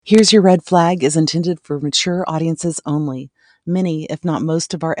Here's Your Red Flag is intended for mature audiences only. Many, if not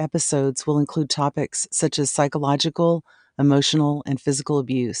most, of our episodes will include topics such as psychological, emotional, and physical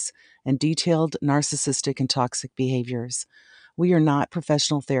abuse, and detailed narcissistic and toxic behaviors. We are not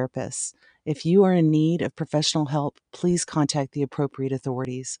professional therapists. If you are in need of professional help, please contact the appropriate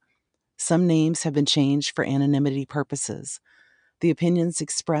authorities. Some names have been changed for anonymity purposes. The opinions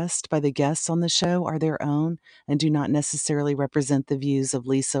expressed by the guests on the show are their own and do not necessarily represent the views of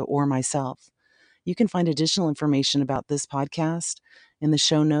Lisa or myself. You can find additional information about this podcast in the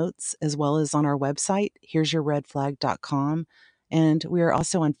show notes as well as on our website, here'syourredflag.com. And we are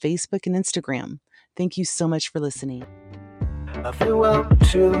also on Facebook and Instagram. Thank you so much for listening. I flew up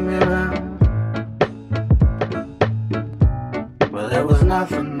to the mirror. Well, there was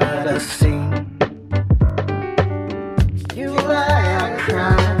nothing that I seen. You lie, I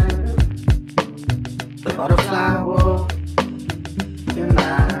cried. The butterfly walk, and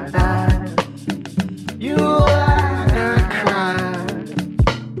I died. You lie, I cried.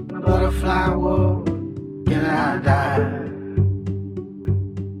 The butterfly walk, and I died.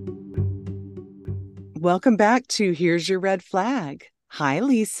 Welcome back to Here's Your Red Flag. Hi,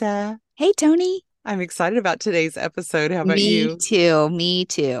 Lisa. Hey, Toni. I'm excited about today's episode. How about you? Me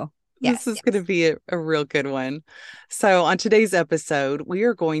too. This is going to be a real good one. So on today's episode, we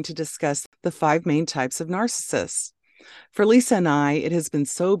are going to discuss the 5 main types of narcissists. For Lisa and I, it has been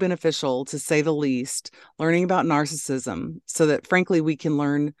so beneficial, to say the least, learning about narcissism so that, frankly, we can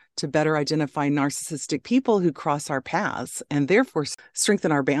learn to better identify narcissistic people who cross our paths and therefore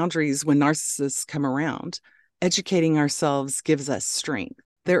strengthen our boundaries when narcissists come around. Educating ourselves gives us strength.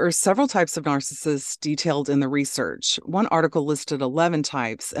 There are several types of narcissists detailed in the research. One article listed 11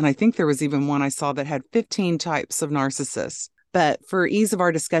 types, and I think there was even one I saw that had 15 types of narcissists. But for ease of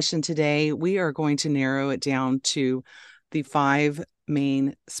our discussion today, we are going to narrow it down to the 5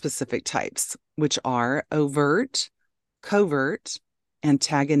 main specific types, which are overt, covert,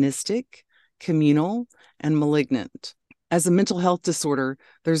 antagonistic, communal, and malignant. As a mental health disorder,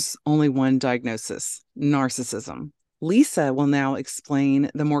 there's only one diagnosis: narcissism. Lisa will now explain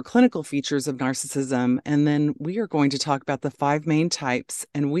the more clinical features of narcissism, and then we are going to talk about the 5 main types,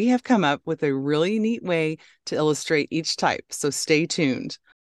 and we have come up with a really neat way to illustrate each type, so stay tuned.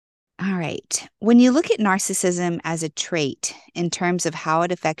 All right. When you look at narcissism as a trait in terms of how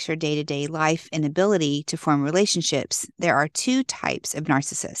it affects your day-to-day life and ability to form relationships, there are 2 types of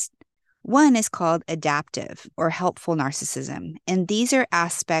narcissists. One is called adaptive or helpful narcissism, and these are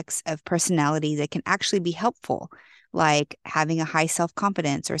aspects of personality that can actually be helpful, like having a high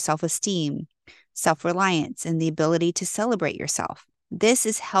self-confidence or self-esteem, self-reliance, and the ability to celebrate yourself. This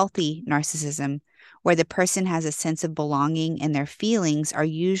is healthy narcissism, where the person has a sense of belonging and their feelings are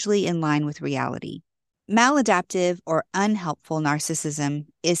usually in line with reality. Maladaptive or unhelpful narcissism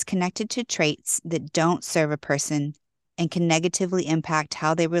is connected to traits that don't serve a person and can negatively impact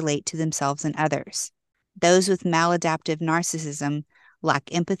how they relate to themselves and others. Those with maladaptive narcissism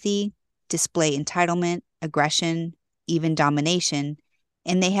lack empathy, display entitlement, aggression, even domination,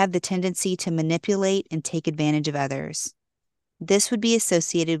 and they have the tendency to manipulate and take advantage of others. This would be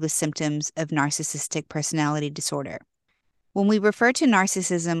associated with symptoms of narcissistic personality disorder. When we refer to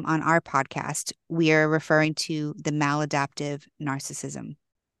narcissism on our podcast, we are referring to the maladaptive narcissism.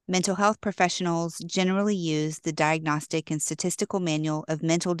 Mental health professionals generally use the Diagnostic and Statistical Manual of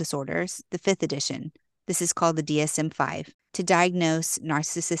Mental Disorders, the 5th edition. This is called the DSM-5, to diagnose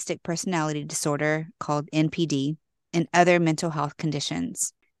narcissistic personality disorder, called NPD, and other mental health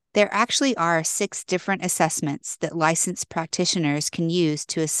conditions. There actually are 6 different assessments that licensed practitioners can use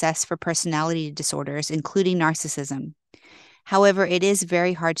to assess for personality disorders, including narcissism. However, it is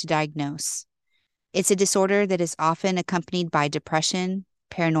very hard to diagnose. It's a disorder that is often accompanied by depression,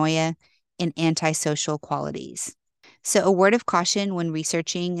 paranoia, and antisocial qualities. So a word of caution when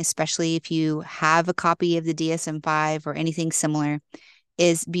researching, especially if you have a copy of the DSM-5 or anything similar,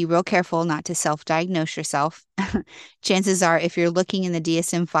 is be real careful not to self-diagnose yourself. Chances are, if you're looking in the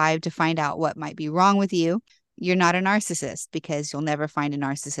DSM-5 to find out what might be wrong with you, you're not a narcissist, because you'll never find a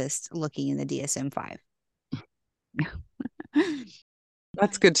narcissist looking in the DSM-5.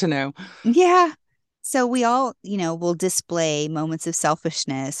 That's good to know. Yeah. So we all, will display moments of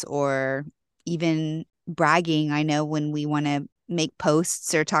selfishness or even bragging. I know when we want to make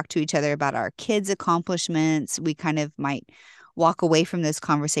posts or talk to each other about our kids' accomplishments, we kind of might walk away from those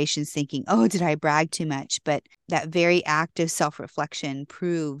conversations thinking, oh, did I brag too much? But that very act of self-reflection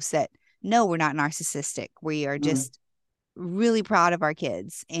proves that, no, we're not narcissistic. We are just really proud of our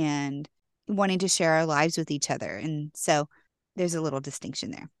kids and wanting to share our lives with each other. And so there's a little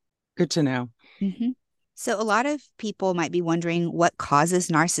distinction there. Good to know. Mm-hmm. So, a lot of people might be wondering what causes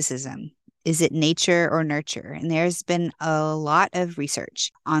narcissism. Is it nature or nurture? And there's been a lot of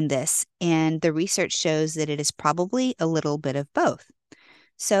research on this, and the research shows that it is probably a little bit of both.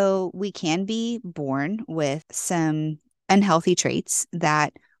 So, we can be born with some unhealthy traits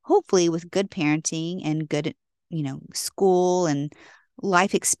that hopefully, with good parenting and good, school and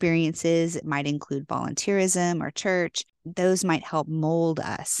life experiences, it might include volunteerism or church. Those might help mold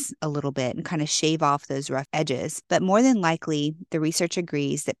us a little bit and kind of shave off those rough edges. But more than likely, the research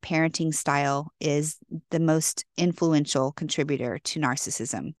agrees that parenting style is the most influential contributor to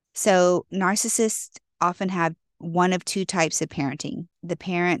narcissism. So, narcissists often have one of two types of parenting. The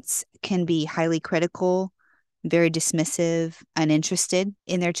parents can be highly critical, very dismissive, uninterested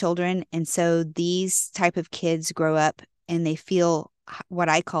in their children. And so these type of kids grow up and they feel what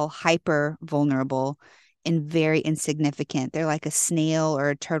I call hyper vulnerable and very insignificant. They're like a snail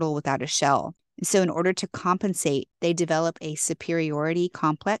or a turtle without a shell. So in order to compensate, they develop a superiority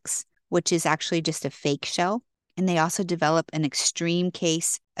complex, which is actually just a fake shell. And they also develop an extreme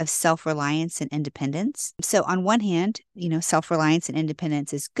case of self-reliance and independence. So on one hand, self-reliance and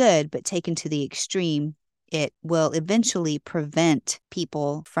independence is good, but taken to the extreme, it will eventually prevent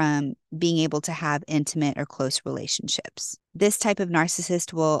people from being able to have intimate or close relationships. This type of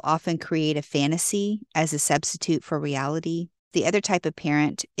narcissist will often create a fantasy as a substitute for reality. The other type of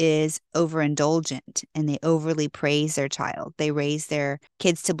parent is overindulgent and they overly praise their child. They raise their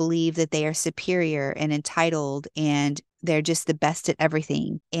kids to believe that they are superior and entitled and they're just the best at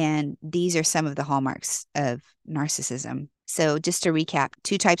everything. And these are some of the hallmarks of narcissism. So just to recap,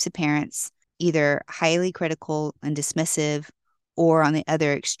 two types of parents, either highly critical and dismissive, or on the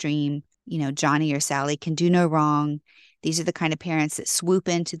other extreme, Johnny or Sally can do no wrong. These are the kind of parents that swoop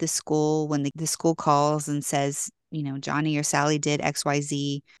into the school when the school calls and says, Johnny or Sally did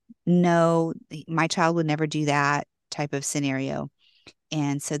XYZ. No, my child would never do that type of scenario.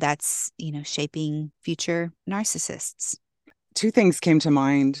 And so that's, shaping future narcissists. Two things came to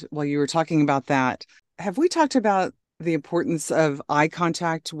mind while you were talking about that. Have we talked about the importance of eye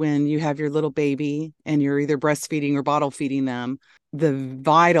contact when you have your little baby and you're either breastfeeding or bottle feeding them? The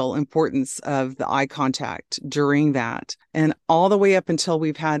vital importance of the eye contact during that. And all the way up until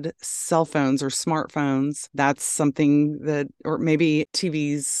we've had cell phones or smartphones, that's something that, or maybe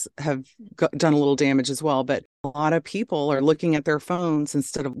TVs have done a little damage as well. But a lot of people are looking at their phones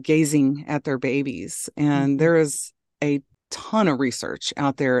instead of gazing at their babies. And there is a ton of research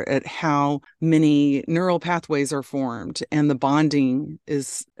out there at how many neural pathways are formed and the bonding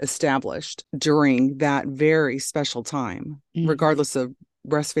is established during that very special time, regardless of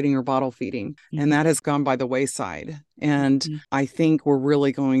breastfeeding or bottle feeding. And that has gone by the wayside. And I think we're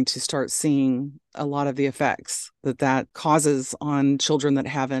really going to start seeing a lot of the effects that causes on children that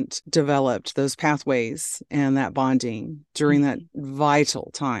haven't developed those pathways and that bonding during that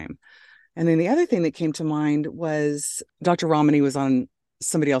vital time. And then the other thing that came to mind was Dr. Ramani was on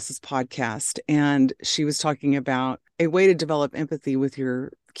somebody else's podcast, and she was talking about a way to develop empathy with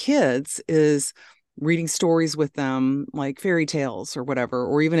your kids is reading stories with them, like fairy tales or whatever,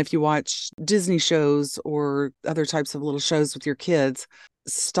 or even if you watch Disney shows or other types of little shows with your kids,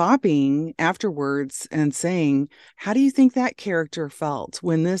 stopping afterwards and saying, how do you think that character felt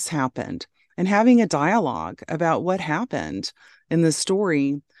when this happened? And having a dialogue about what happened in the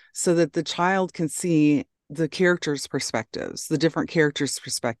story, so that the child can see the characters' perspectives, the different characters'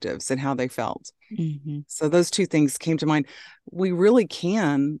 perspectives and how they felt. So those two things came to mind. We really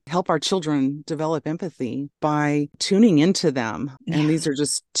can help our children develop empathy by tuning into them. And these are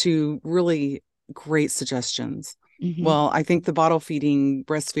just two really great suggestions. Well, I think the bottle feeding,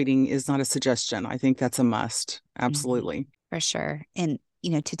 breastfeeding is not a suggestion. I think that's a must. Absolutely. For sure. And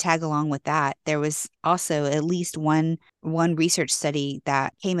to tag along with that, there was also at least one research study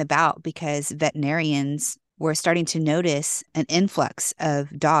that came about because veterinarians were starting to notice an influx of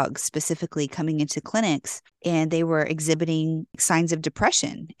dogs specifically coming into clinics, and they were exhibiting signs of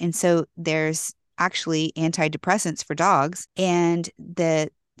depression. And so there's actually antidepressants for dogs, and the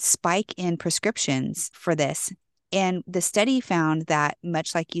spike in prescriptions for this. And the study found that,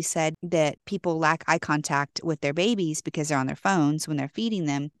 much like you said, that people lack eye contact with their babies because they're on their phones when they're feeding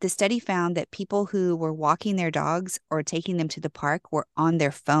them. The study found that people who were walking their dogs or taking them to the park were on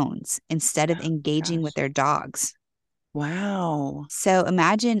their phones instead of engaging with their dogs. Wow. So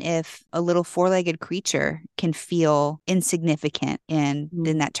imagine if a little four-legged creature can feel insignificant and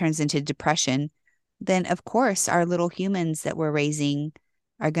then that turns into depression. Then, of course, our little humans that we're raising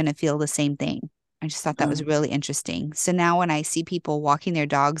are going to feel the same thing. I just thought that was really interesting. So now when I see people walking their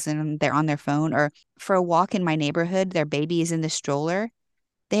dogs and they're on their phone, or for a walk in my neighborhood, their baby is in the stroller,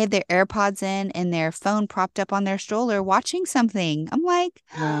 They have their AirPods in and their phone propped up on their stroller watching something. I'm like,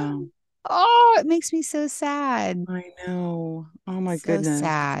 Yeah, oh, it makes me so sad. I know. Oh my So goodness.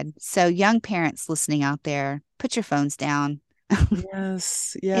 sad. So, young parents listening out there, put your phones down.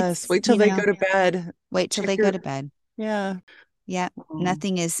 Yes, yes. It's, Wait till they go to bed. wait till Check they go your, to bed. yeah. Yeah. Oh,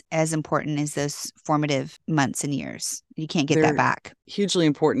 Nothing is as important as those formative months and years. You can't get that they're back. hugely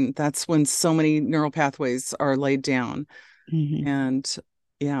important. That's when so many neural pathways are laid down. Hmm. And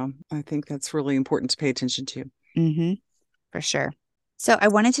yeah, I think that's really important to pay attention to. Hmm. For sure. So, I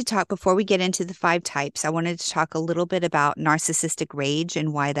wanted to talk before we get into the five types. I wanted to talk a little bit about narcissistic rage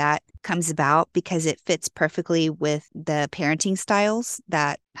and why that comes about because it fits perfectly with the parenting styles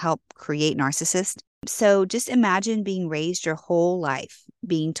that help create narcissists. So, just imagine being raised your whole life,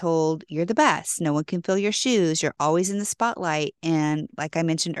 being told you're the best, no one can fill your shoes, you're always in the spotlight. And, like I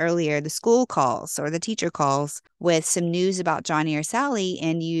mentioned earlier, the school calls or the teacher calls with some news about Johnny or Sally,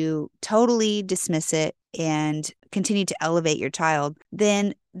 and you totally dismiss it and continue to elevate your child,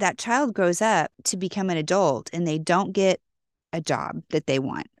 then that child grows up to become an adult and they don't get a job that they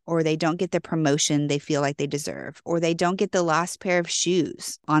want, or they don't get the promotion they feel like they deserve, or they don't get the last pair of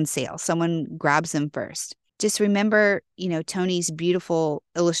shoes on sale. Someone grabs them first. Just remember, Tony's beautiful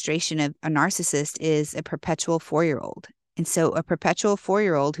illustration of a narcissist is a perpetual 4-year-old. And so a perpetual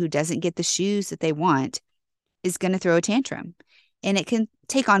 4-year-old who doesn't get the shoes that they want is going to throw a tantrum. And it can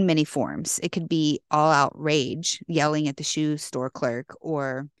take on many forms. It could be all out rage, yelling at the shoe store clerk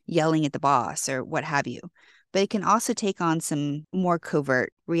or yelling at the boss or what have you. But it can also take on some more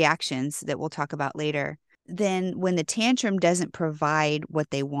covert reactions that we'll talk about later. Then, when the tantrum doesn't provide what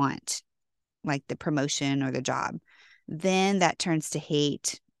they want, like the promotion or the job, then that turns to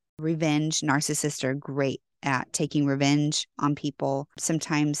hate, revenge. Narcissists are great at taking revenge on people.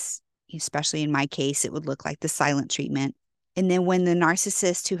 Sometimes, especially in my case, it would look like the silent treatment. And then when the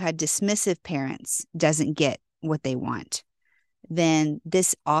narcissist who had dismissive parents doesn't get what they want, then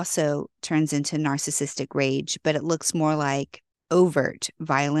this also turns into narcissistic rage, but it looks more like overt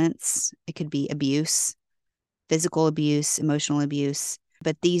violence. It could be abuse, physical abuse, emotional abuse,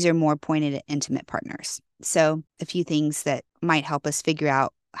 but these are more pointed at intimate partners. So, a few things that might help us figure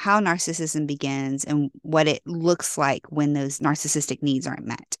out how narcissism begins and what it looks like when those narcissistic needs aren't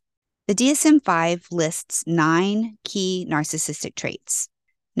met. The DSM 5 lists 9 key narcissistic traits.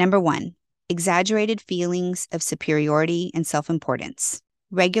 Number 1, exaggerated feelings of superiority and self importance,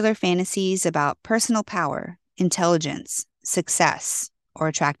 regular fantasies about personal power, intelligence, success, or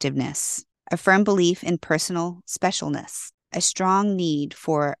attractiveness, a firm belief in personal specialness, a strong need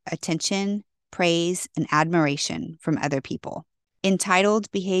for attention, praise, and admiration from other people, entitled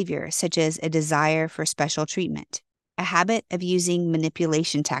behavior such as a desire for special treatment, a habit of using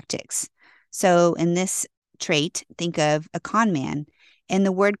manipulation tactics. So, in this trait, think of a con man. And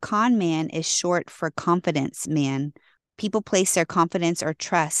the word con man is short for confidence man. People place their confidence or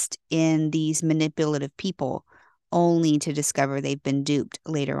trust in these manipulative people only to discover they've been duped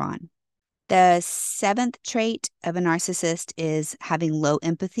later on. The 7th trait of a narcissist is having low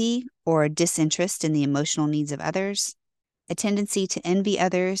empathy or disinterest in the emotional needs of others, a tendency to envy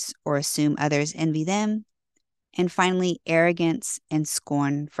others or assume others envy them, and finally, arrogance and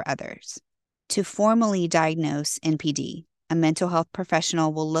scorn for others. To formally diagnose NPD, a mental health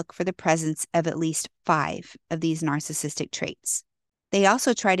professional will look for the presence of at least 5 of these narcissistic traits. They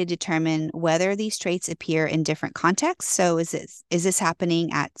also try to determine whether these traits appear in different contexts. So is this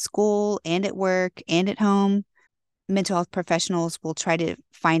happening at school and at work and at home? Mental health professionals will try to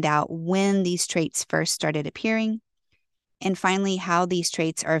find out when these traits first started appearing, and finally, how these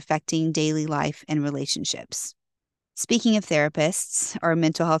traits are affecting daily life and relationships. Speaking of therapists or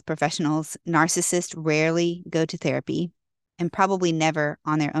mental health professionals, narcissists rarely go to therapy and probably never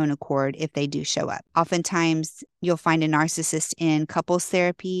on their own accord if they do show up. Oftentimes, you'll find a narcissist in couples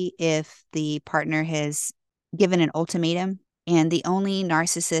therapy if the partner has given an ultimatum, and the only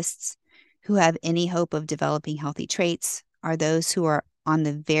narcissists who have any hope of developing healthy traits are those who are on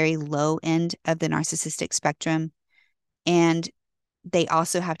the very low end of the narcissistic spectrum, and they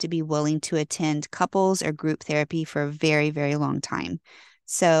also have to be willing to attend couples or group therapy for a very, very long time.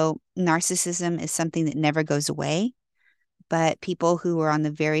 So, narcissism is something that never goes away, but people who are on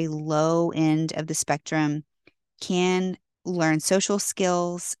the very low end of the spectrum can learn social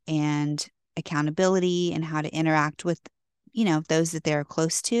skills and accountability and how to interact with, those that they're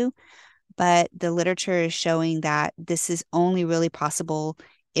close to. But the literature is showing that this is only really possible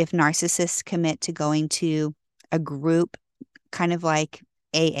if narcissists commit to going to a group kind of like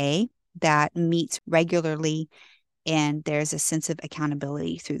AA that meets regularly, and there's a sense of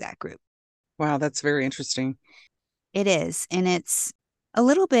accountability through that group. Wow, that's very interesting. It is. And it's A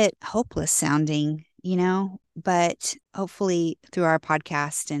little bit hopeless sounding, but hopefully through our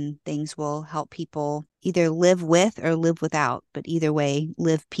podcast and things will help people either live with or live without, but either way,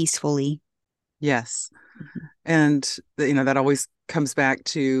 live peacefully. Yes. Mhm. And, that always comes back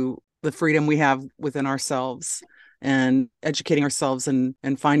to the freedom we have within ourselves and educating ourselves and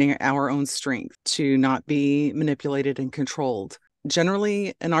finding our own strength to not be manipulated and controlled. Generally,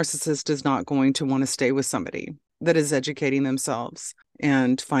 a narcissist is not going to want to stay with somebody that is educating themselves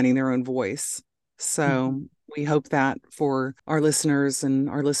and finding their own voice. Mhm. So we hope that for our listeners and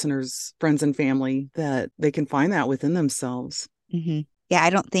our listeners' friends and family, that they can find that within themselves. Mhm. Yeah, I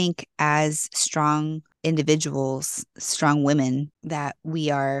don't think as strong individuals, strong women, that we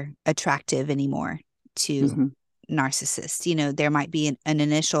are attractive anymore to Mhm. narcissists. There might be an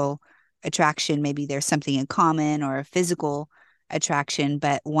initial attraction, maybe there's something in common or a physical attraction,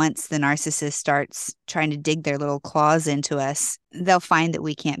 but once the narcissist starts trying to dig their little claws into us, they'll find that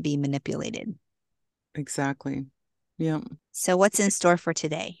we can't be manipulated. Exactly. Yeah. So, what's in store for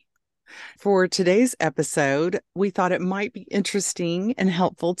today? For today's episode, we thought it might be interesting and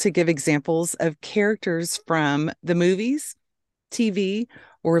helpful to give examples of characters from the movies, TV,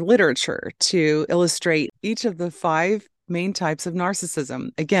 or literature to illustrate each of the five main types of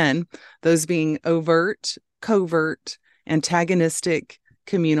narcissism. Again, those being overt, covert, antagonistic,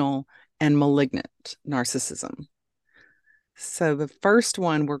 communal, and malignant narcissism. So, the first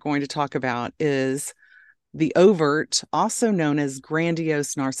one we're going to talk about is the overt, also known as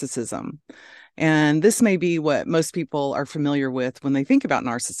grandiose narcissism. And this may be what most people are familiar with when they think about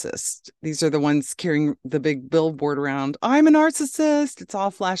narcissists. These are the ones carrying the big billboard around, I'm a narcissist. It's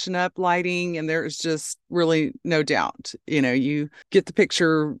all flashing up, lighting, and there's just really no doubt. You get the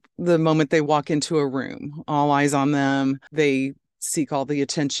picture the moment they walk into a room, all eyes on them. They seek all the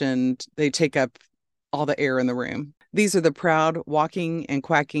attention, they take up all the air in the room. These are the proud, walking and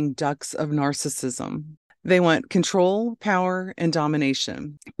quacking ducks of narcissism. They want control, power, and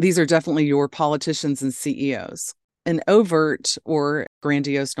domination. These are definitely your politicians and CEOs. An overt or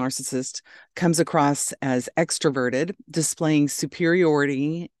grandiose narcissist comes across as extroverted, displaying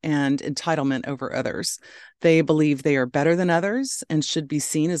superiority and entitlement over others. They believe they are better than others and should be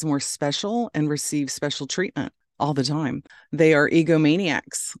seen as more special and receive special treatment all the time. They are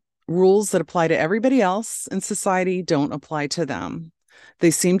egomaniacs. Rules that apply to everybody else in society don't apply to them.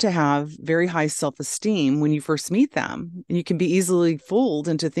 They seem to have very high self-esteem when you first meet them. And you can be easily fooled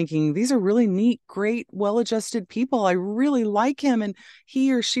into thinking, these are really neat, great, well-adjusted people. I really like him and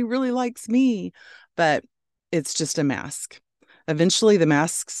he or she really likes me. But it's just a mask. Eventually, the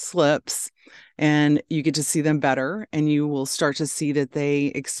mask slips and you get to see them better. And you will start to see that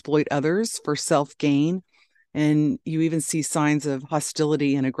they exploit others for self-gain. And you even see signs of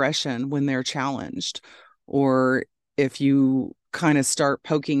hostility and aggression when they're challenged, or if you kind of start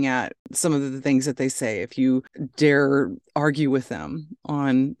poking at some of the things that they say, if you dare argue with them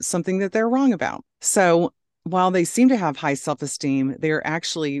on something that they're wrong about. So while they seem to have high self-esteem, they are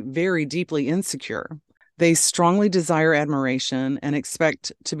actually very deeply insecure. They strongly desire admiration and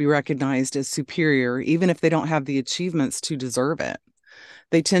expect to be recognized as superior, even if they don't have the achievements to deserve it.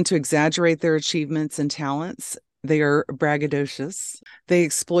 They tend to exaggerate their achievements and talents. They are braggadocious. They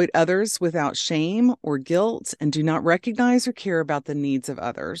exploit others without shame or guilt and do not recognize or care about the needs of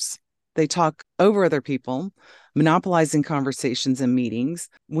others. They talk over other people, monopolizing conversations and meetings.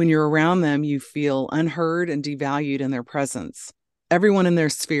 When you're around them, you feel unheard and devalued in their presence. Everyone in their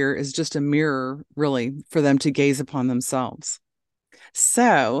sphere is just a mirror, really, for them to gaze upon themselves.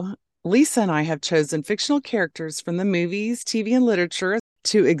 So, Lisa and I have chosen fictional characters from the movies, TV, and literature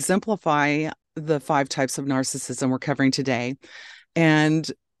to exemplify the five types of narcissism we're covering today. And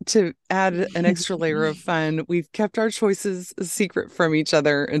to add an extra layer of fun, we've kept our choices a secret from each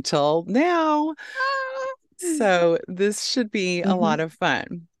other until now. So this should be a Mhm. lot of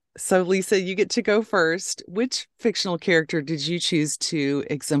fun. So, Lisa, you get to go first. Which fictional character did you choose to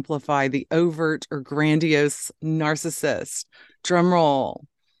exemplify the overt or grandiose narcissist? Drum roll.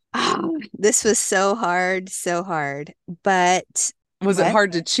 This was so hard, so hard. But Was it what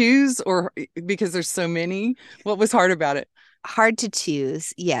hard to choose or because there's so many? What was hard about it? hard to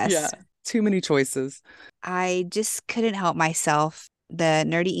choose. Yeah, Yes. too many choices. I just couldn't help myself. The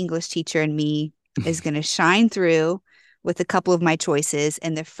nerdy English teacher in me is going to shine through with a couple of my choices.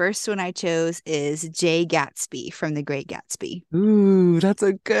 And the first one I chose is Jay Gatsby from The Great Gatsby. Ooh, that's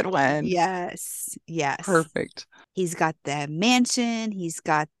a good one. Yes. Yes. Perfect. He's got the mansion, he's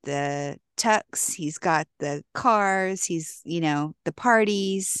got the tux, he's got the cars, the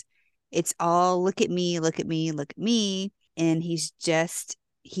parties. It's all look at me, look at me, look at me. And he's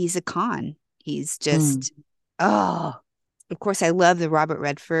a con. He's Mm. just, oh. Of course, I love the Robert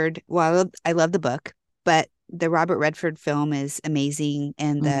Redford. Well, I love the book, but the Robert Redford film is amazing.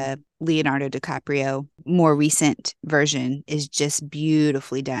 And Mm. the Leonardo DiCaprio, more recent version, is just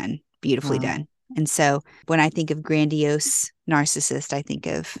beautifully done. Beautifully Wow. done. And so when I think of grandiose narcissist, I think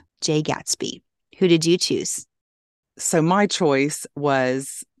of Jay Gatsby. Who did you choose? So my choice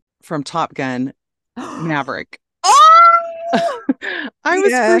was from Top Gun, Maverick. Oh, I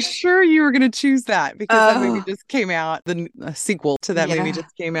was for yeah. sure you were going to choose that because that movie Oh, just came out. The sequel to that movie yeah.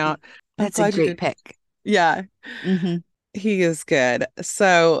 just came out. I'm That's a glad you great did. pick. Yeah, Hmm. he is good.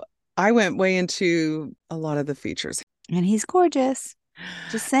 So I went way into a lot of the features. And he's gorgeous.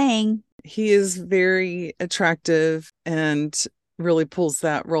 Just saying. He is very attractive and really pulls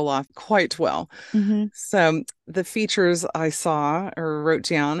that role off quite well. Hmm. So the features I saw or wrote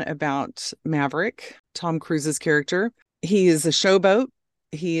down about Maverick, Tom Cruise's character, he is a showboat.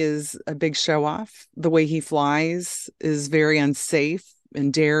 He is a big show off. The way he flies is very unsafe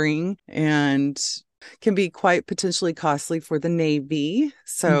and daring and can be quite potentially costly for the Navy.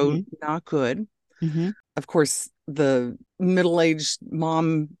 So Hmm. not good. Hmm. Of course, the middle-aged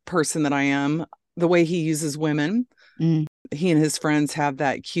mom person that I am, the way he uses women, Mm. he and his friends have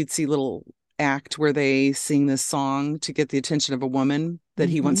that cutesy little act where they sing this song to get the attention of a woman that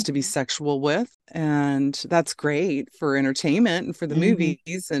he Hmm. wants to be sexual with. And that's great for entertainment and for the Hmm.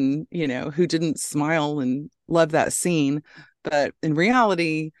 movies. And, who didn't smile and love that scene? But in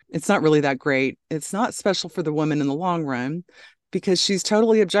reality, it's not really that great. It's not special for the woman in the long run because she's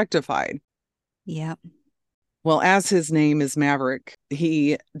totally objectified. Yep. Well, as his name is Maverick,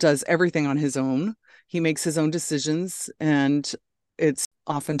 he does everything on his own. He makes his own decisions, and it's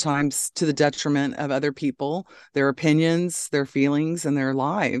oftentimes to the detriment of other people, their opinions, their feelings, and their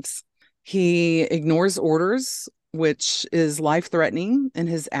lives. He ignores orders, which is life threatening, and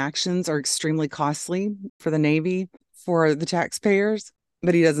his actions are extremely costly for the Navy, for the taxpayers.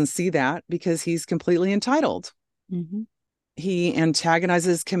 But he doesn't see that because he's completely entitled. Hmm. He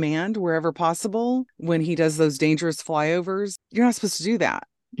antagonizes command wherever possible. When he does those dangerous flyovers, you're not supposed to do that.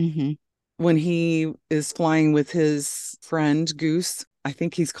 Hmm. When he is flying with his friend Goose, I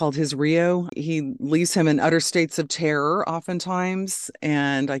think he's called his Rio, he leaves him in utter states of terror oftentimes.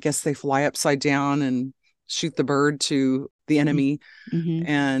 And I guess they fly upside down and shoot the bird to the enemy. Hmm.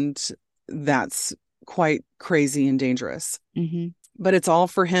 And that's quite crazy and dangerous. Hmm. But it's all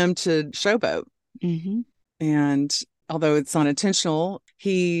for him to showboat. Hmm. And although it's not intentional,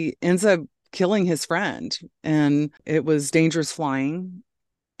 he ends up killing his friend. And it was dangerous flying.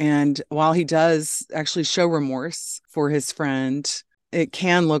 And while he does actually show remorse for his friend, it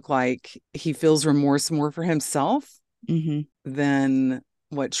can look like he feels remorse more for himself Hmm. than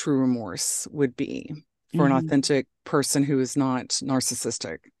what true remorse would be for an Hmm. authentic person who is not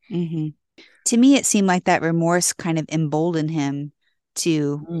narcissistic. Hmm. To me, it seemed like that remorse kind of emboldened him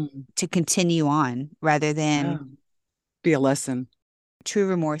to Mm. to continue on rather than Yeah. Be a lesson. true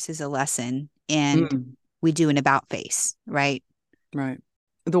remorse is a lesson and Mm. we do an about face, right? Right.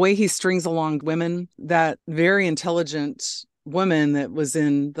 The way he strings along women, that very intelligent woman that was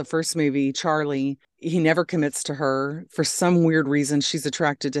in the first movie, Charlie, he never commits to her. For some weird reason, she's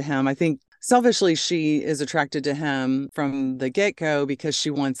attracted to him. I think selfishly, she is attracted to him from the get-go because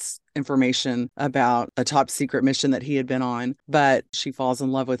she wants information about a top secret mission that he had been on, but she falls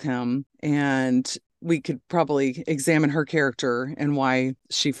in love with him. And we could probably examine her character and why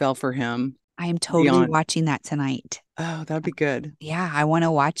she fell for him I am totally beyond. watching that tonight. Oh, that'd be good. Yeah, I want to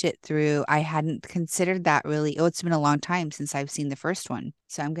watch it through. I hadn't considered that really. Oh, it's been a long time since I've seen the first one.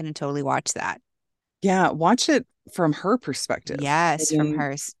 So I'm going to totally watch that. Yeah, watch it from her perspective and Yes, from then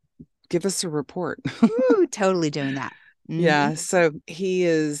hers. give us a report. Woo, totally doing that. Hmm. Yeah, so he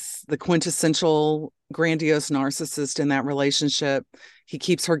is the quintessential grandiose narcissist in that relationship. He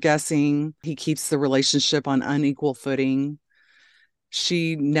keeps her guessing, he keeps the relationship on unequal footing.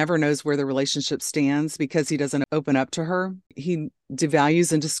 She never knows where the relationship stands because he doesn't open up to her. He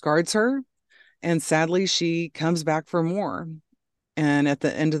devalues and discards her. And sadly, she comes back for more. And at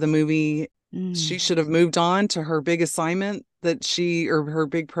the end of the movie, she Mm, should have moved on to her big assignment or her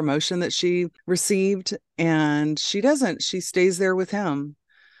big promotion that she received. And she doesn't. She stays there with him.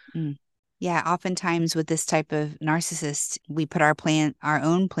 mm. Yeah, oftentimes with this type of narcissist, we put our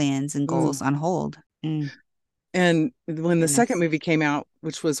own plans and goals Mm. on hold. Mm, And when the second goodness. movie came out,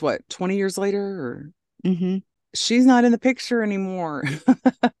 which was what, 20 years later, or Hmm. she's not in the picture anymore.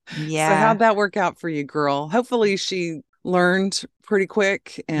 So Yeah. how'd that work out for you, girl? Hopefully she learned pretty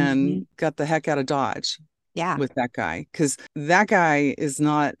quick Hmm. and got the heck out of Dodge Yeah. with that guy, because that guy is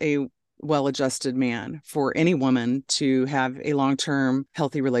not a well-adjusted man for any woman to have a long-term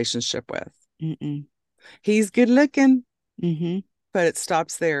healthy relationship with. Mm-mm. He's good looking. Mm-hmm. but it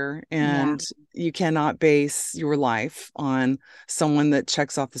stops there. And you cannot base your life on someone that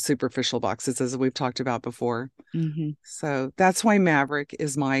checks off the superficial boxes, as we've talked about before. Mm-hmm. So that's why Maverick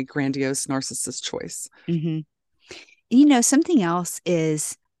is my grandiose narcissist choice. Mm-hmm. You know, something else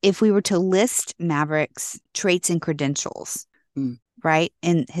is if we were to list Maverick's traits and credentials, Mm. right?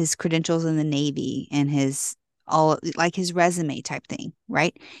 And his credentials in the Navy and his all like his resume type thing,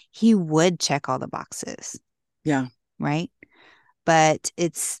 right? He would check all the boxes, Yeah. right? But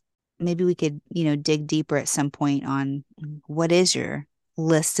it's maybe we could, dig deeper at some point on what is your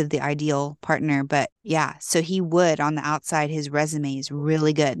list of the ideal partner. But yeah, so he would on the outside, his resume is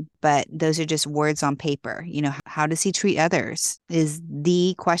really good, but those are just words on paper. How does he treat others is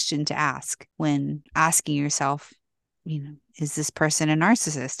the question to ask when asking yourself, is this person a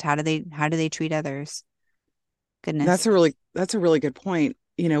narcissist? How do they treat others? Goodness. That's a really good point.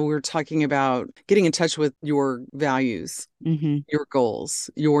 We're talking about getting in touch with your values, Mm-hmm. your goals,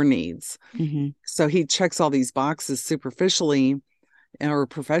 your needs. Mm-hmm. So he checks all these boxes superficially or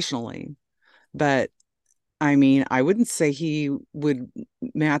professionally. But I mean, I wouldn't say he would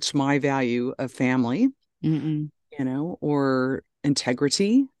match my value of family, Mm-mm. or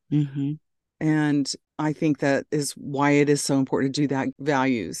integrity. Mm-hmm. And I think that is why it is so important to do that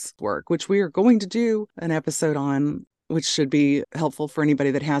values work, which we are going to do an episode on, which should be helpful for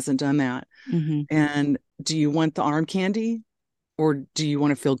anybody that hasn't done that. Mm-hmm. And do you want the arm candy or do you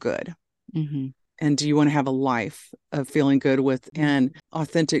want to feel good? Mm-hmm. And do you want to have a life of feeling good with an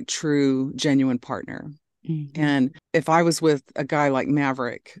authentic, true, genuine partner? Mm-hmm. And if I was with a guy like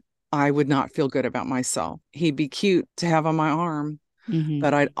Maverick, I would not feel good about myself. He'd be cute to have on my arm, Mm-hmm.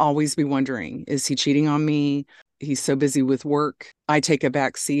 but I'd always be wondering, is he cheating on me? He's so busy with work. I take a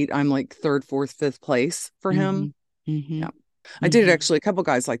back seat. I'm like third, fourth, fifth place for Mm-hmm. him. Mm-hmm. Yeah. I did actually a couple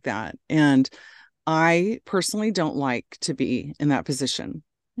guys like that. And I personally don't like to be in that position.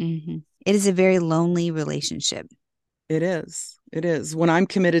 Mm-hmm. It is a very lonely relationship. It is. It is. When I'm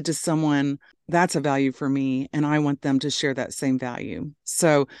committed to someone, that's a value for me, and I want them to share that same value.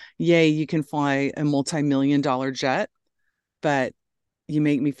 So, yay, you can fly a multi-million-dollar jet, but you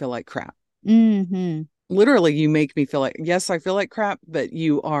make me feel like crap. Mm-hmm. Literally, you make me feel like, yes, I feel like crap, but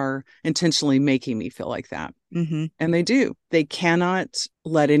you are intentionally making me feel like that. Mm-hmm. And they do. They cannot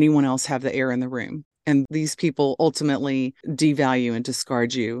let anyone else have the air in the room. And these people ultimately devalue and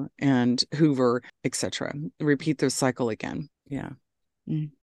discard you and hoover, etc. Repeat the cycle again. Yeah.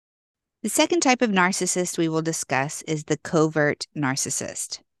 Mm. The second type of narcissist we will discuss is the covert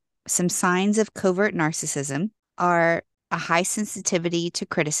narcissist. Some signs of covert narcissism are a high sensitivity to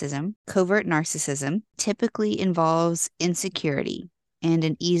criticism. Covert narcissism typically involves insecurity and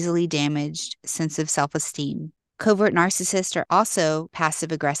an easily damaged sense of self-esteem. Covert narcissists are also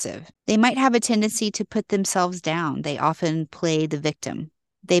passive aggressive. They might have a tendency to put themselves down. They often play the victim.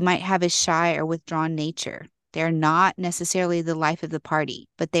 They might have a shy or withdrawn nature. They're not necessarily the life of the party,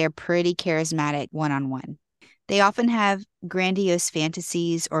 but they are pretty charismatic one-on-one. They often have grandiose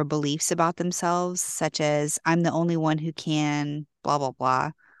fantasies or beliefs about themselves, such as, I'm the only one who can, blah, blah, blah,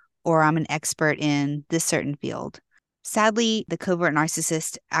 or I'm an expert in this certain field. Sadly, the covert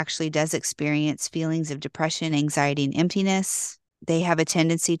narcissist actually does experience feelings of depression, anxiety, and emptiness. They have a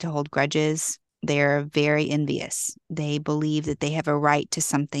tendency to hold grudges. They're very envious. They believe that they have a right to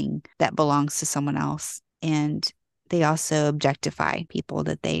something that belongs to someone else. And they also objectify people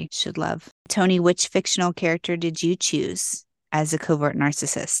that they should love. Toni, which fictional character did you choose as a covert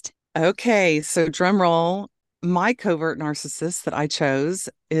narcissist? Okay, so drum roll. My covert narcissist that I chose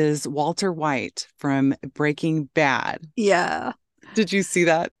is Walter White from Breaking Bad. Yeah. Did you see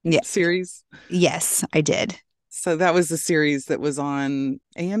that Yeah. series? Yes, I did. So that was the series that was on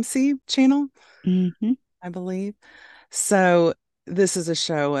AMC channel, Mm-hmm. I believe. So this is a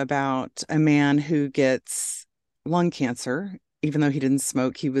show about a man who gets lung cancer, even though he didn't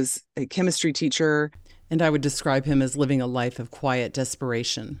smoke. He was a chemistry teacher, and I would describe him as living a life of quiet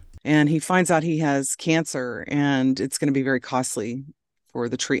desperation. And he finds out he has cancer, and it's going to be very costly for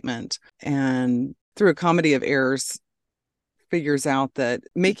the treatment. And through a comedy of errors, figures out that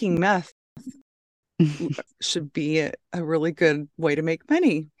making meth should be a really good way to make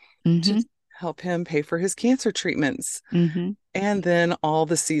money Mm-hmm. to help him pay for his cancer treatments. Mm-hmm. And then all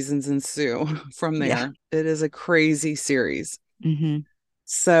the seasons ensue from Yeah. there. It is a crazy series. Mm-hmm.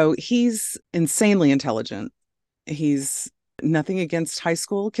 So he's insanely intelligent. He's nothing against high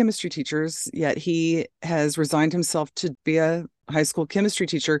school chemistry teachers, yet he has resigned himself to be a high school chemistry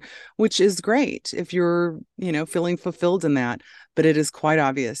teacher, which is great if you're, feeling fulfilled in that. But it is quite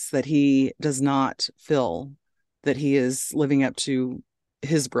obvious that he does not feel that he is living up to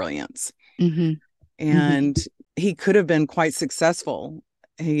his brilliance. Mm-hmm. Mm-hmm. And he could have been quite successful.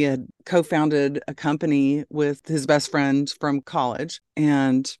 He had co-founded a company with his best friend from college.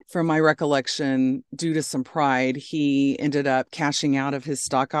 And from my recollection, due to some pride, he ended up cashing out of his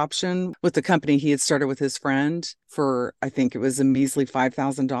stock option with the company he had started with his friend for, I think it was a measly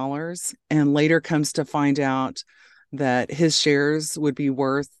 $5,000. And later comes to find out that his shares would be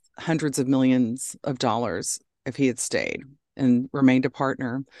worth hundreds of millions of dollars if he had stayed and remained a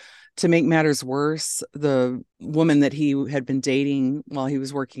partner. To make matters worse, the woman that he had been dating while he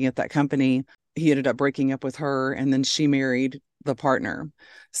was working at that company, he ended up breaking up with her, and then she married the partner.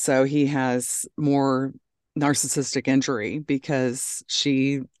 So he has more narcissistic injury because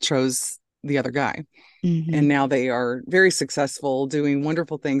she chose the other guy. Mm-hmm. And now they are very successful, doing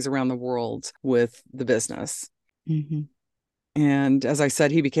wonderful things around the world with the business. Mm-hmm. And as I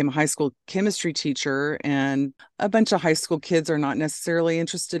said, he became a high school chemistry teacher, and a bunch of high school kids are not necessarily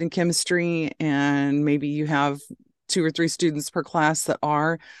interested in chemistry. And maybe you have 2 or 3 students per class that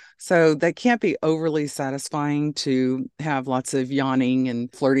are. So that can't be overly satisfying to have lots of yawning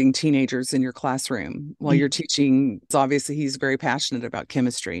and flirting teenagers in your classroom while you're teaching. Obviously, he's very passionate about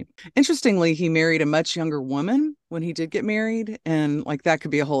chemistry. Interestingly, he married a much younger woman when he did get married. And like that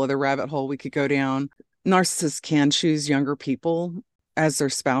could be a whole other rabbit hole we could go down. Narcissists can choose younger people as their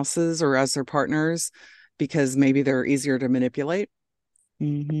spouses or as their partners because maybe they're easier to manipulate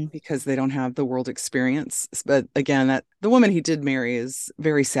Mm-hmm. because they don't have the world experience. But again, that the woman he did marry is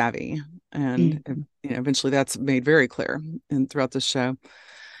very savvy, and Mm-hmm. eventually that's made very clear and throughout the show.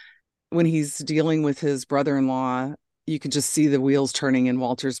 When he's dealing with his brother-in-law, you can just see the wheels turning in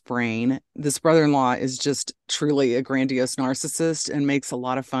Walter's brain. This brother-in-law is just truly a grandiose narcissist and makes a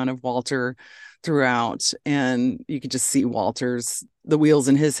lot of fun of Walter throughout. And you could just see the wheels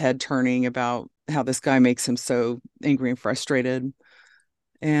in his head turning about how this guy makes him so angry and frustrated.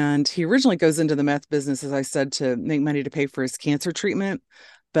 And he originally goes into the meth business, as I said, to make money to pay for his cancer treatment,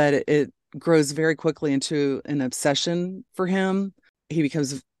 but it grows very quickly into an obsession for him. He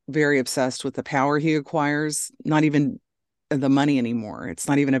becomes very obsessed with the power he acquires, not even the money anymore. It's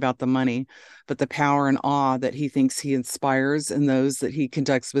not even about the money, but the power and awe that he thinks he inspires in those that he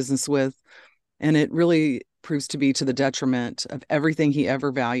conducts business with. And it really proves to be to the detriment of everything he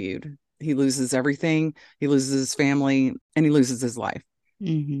ever valued. He loses everything. He loses his family and he loses his life.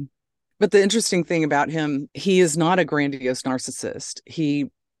 Mm-hmm. But the interesting thing about him, he is not a grandiose narcissist.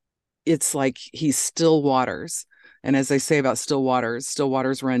 It's like he's still waters. And as they say about still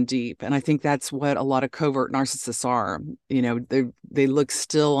waters run deep. And I think that's what a lot of covert narcissists are. They look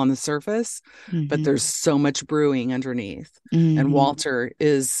still on the surface, but Mm-hmm. there's so much brewing underneath. And Mm-hmm. Walter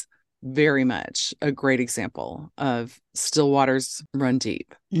is very much a great example of still waters run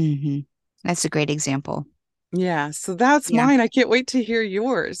deep. Mm-hmm. That's a great example. Yeah, so that's Yeah. mine. I can't wait to hear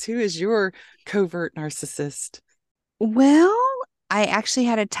yours. Who is your covert narcissist? Well, I actually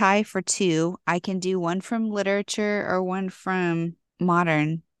had a tie for two. I can do one from literature or one from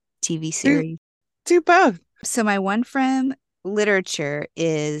modern TV Do series. do both. So my one from literature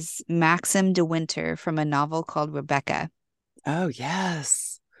is Maxim de Winter from a novel called Rebecca. Oh,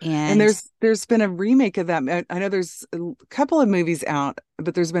 yes. And And there's been a remake of that. I know there's a couple of movies out,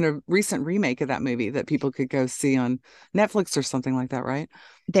 but there's been a recent remake of that movie that people could go see on Netflix or something like that, right?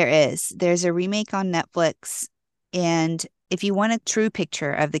 there's a remake on Netflix. And if you want a true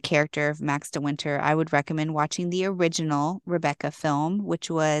picture of the character of Max de Winter, I would recommend watching the original Rebecca film, which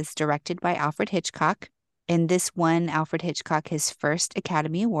was directed by Alfred Hitchcock. And this won Alfred Hitchcock his first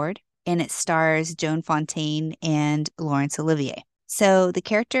Academy Award, and it stars Joan Fontaine and Laurence Olivier. So the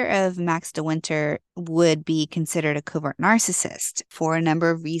character of Max de Winter would be considered a covert narcissist for a number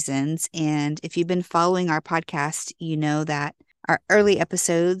of reasons. And if you've been following our podcast, you know that our early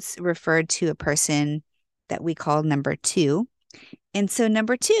episodes referred to a person that we call number two. And so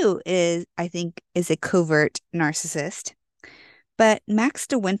number two I think, is a covert narcissist. But Max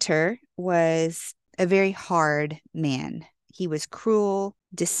de Winter was a very hard man. He was cruel,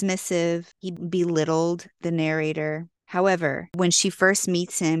 dismissive. He belittled the narrator. However, when she first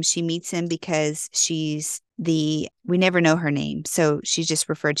meets him, she meets him because we never know her name. So she's just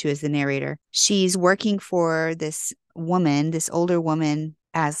referred to as the narrator. She's working for this woman, this older woman,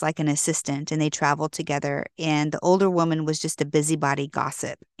 as like an assistant, and they travel together. And the older woman was just a busybody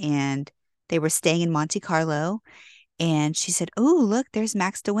gossip. And they were staying in Monte Carlo. And she said, "Oh, look, there's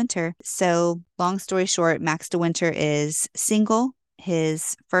Max de Winter." So, long story short, Max de Winter is single.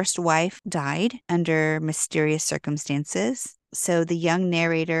 His first wife died under mysterious circumstances. So, the young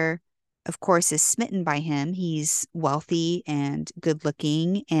narrator, of course, is smitten by him. He's wealthy and good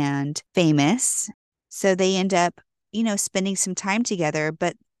looking and famous. So, they end up, spending some time together.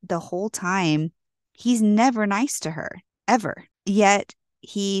 But the whole time, he's never nice to her, ever. Yet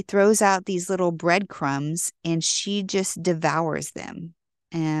he throws out these little breadcrumbs and she just devours them,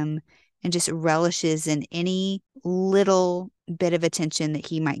 and just relishes in any little bit of attention that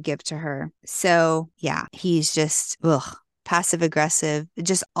he might give to her. So, yeah, he's just, passive aggressive,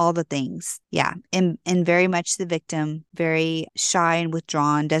 just all the things. Yeah. And very much the victim, very shy and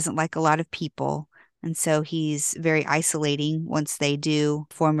withdrawn, doesn't like a lot of people. And so he's very isolating once they do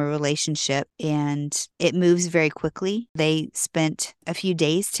form a relationship, and it moves very quickly. They spent a few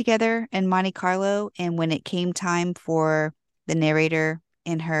days together in Monte Carlo. And when it came time for the narrator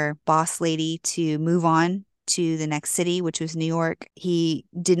and her boss lady to move on to the next city, which was New York, he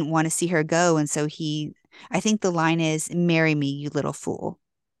didn't want to see her go. And so I think the line is, "Marry me, you little fool."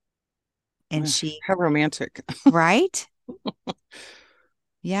 And she, How romantic. right?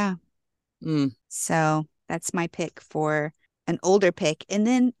 Yeah. Mm. So that's my pick for an older pick. And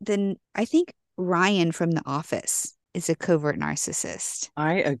then I think Ryan from The Office is a covert narcissist.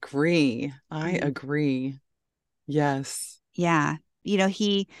 I agree. I Mhm. agree. Yes. Yeah.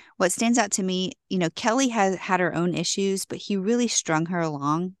 What stands out to me, Kelly has had her own issues, but he really strung her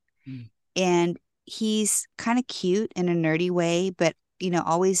along. Mm. And he's kind of cute in a nerdy way, but,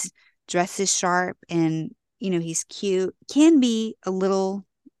 always dresses sharp, and, he's cute, can be a little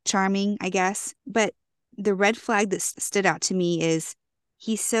charming, I guess. But the red flag that stood out to me is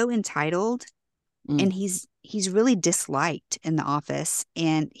he's so entitled, Mm. and he's really disliked in the office,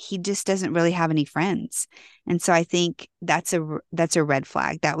 and he just doesn't really have any friends. And so I think that's a red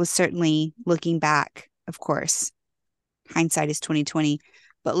flag. That was certainly, looking back, of course, hindsight is 2020,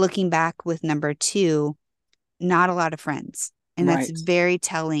 but looking back with number two, not a lot of friends. And that's Right. very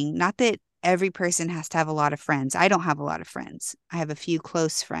telling. Not that every person has to have a lot of friends. I don't have a lot of friends. I have a few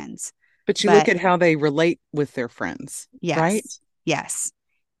close friends. But you look But at how they relate with their friends, right? yes, yes.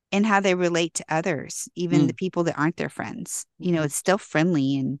 And how they relate to others, even the Mm. people that aren't their friends. Mm. It's still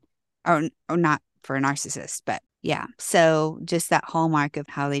friendly, and or not for a narcissist, but yeah. So just that hallmark of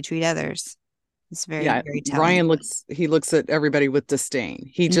how they treat others is very, Yeah, very telling. he looks at everybody with disdain.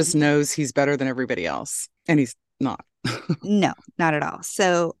 He just Mhm. knows he's better than everybody else, and he's not. No, not at all.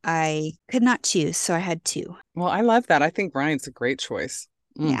 So I could not choose. So I had two. Well, I love that. I think Ryan's a great choice.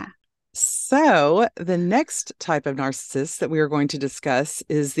 Mm. Yeah. So, the next type of narcissist that we are going to discuss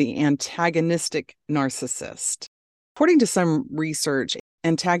is the antagonistic narcissist. According to some research,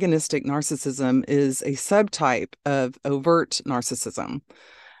 antagonistic narcissism is a subtype of overt narcissism.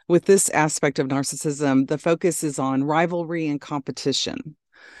 With this aspect of narcissism, the focus is on rivalry and competition.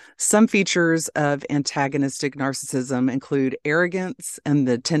 Some features of antagonistic narcissism include arrogance and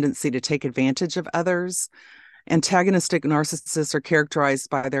the tendency to take advantage of others. Antagonistic narcissists are characterized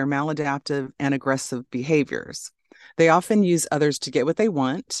by their maladaptive and aggressive behaviors. They often use others to get what they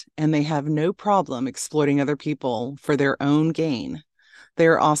want, and they have no problem exploiting other people for their own gain. They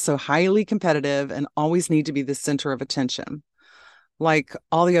are also highly competitive and always need to be the center of attention. Like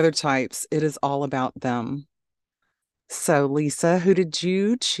all the other types, it is all about them. So, Lisa, who did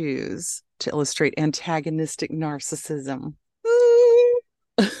you choose to illustrate antagonistic narcissism?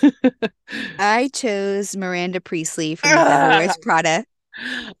 I chose Miranda Priestley from The Devil Ah, Wears Prada.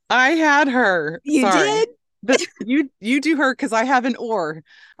 I had her. You Sorry. did? But you do her because I have an or.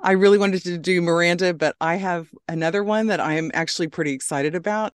 I really wanted to do Miranda, but I have another one that I am actually pretty excited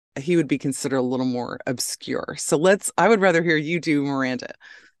about. He would be considered a little more obscure. So I would rather hear you do Miranda.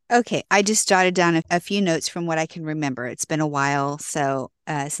 Okay. I just jotted down a few notes from what I can remember. It's been a while, so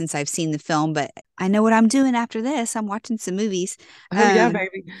since I've seen the film, but I know what I'm doing after this. I'm watching some movies. Oh yeah, Um,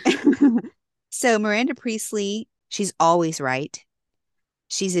 baby. so Miranda Priestley, she's always right.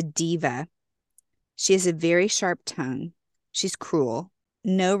 She's a diva. She has a very sharp tongue. She's cruel,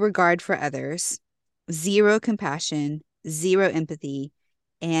 no regard for others, zero compassion, zero empathy.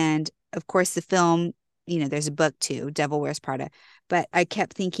 And of course, the film, there's a book too, Devil Wears Prada. But I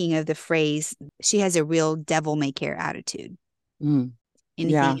kept thinking of the phrase, she has a real devil may care attitude. Mm,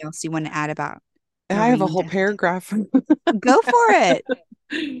 Anything yeah. else you want to add about I have a whole Miranda? paragraph. Go for it.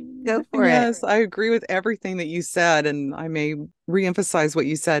 Go for it. Yes, I agree with everything that you said, and I may reemphasize what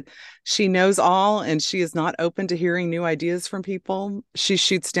you said. She knows all, and she is not open to hearing new ideas from people. She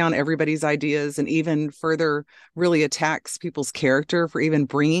shoots down everybody's ideas and even further really attacks people's character for even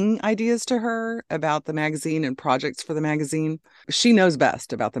bringing ideas to her about the magazine and projects for the magazine. She knows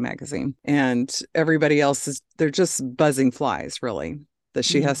best about the magazine, and everybody else they're just buzzing flies, really, that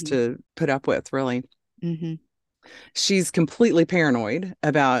she has Hmm. to put up with, really. Hmm. She's completely paranoid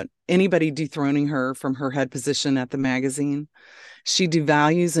about anybody dethroning her from her head position at the magazine. She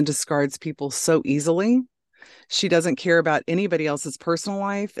devalues and discards people so easily. She doesn't care about anybody else's personal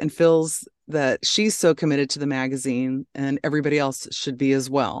life and feels that she's so committed to the magazine and everybody else should be as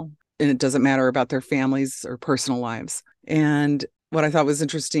well. And it doesn't matter about their families or personal lives. And what I thought was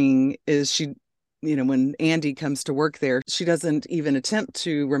interesting is when Andy comes to work there, she doesn't even attempt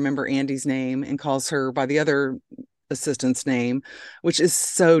to remember Andy's name and calls her by the other assistant's name, which is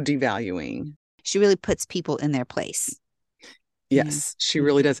so devaluing. She really puts people in their place. Yes, she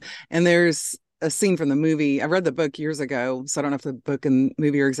really does. And there's a scene from the movie. I read the book years ago, so I don't know if the book and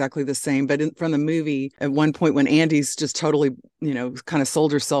movie are exactly the same, but from the movie, at one point when Andy's just totally, kind of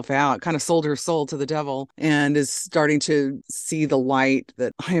sold herself out, kind of sold her soul to the devil and is starting to see the light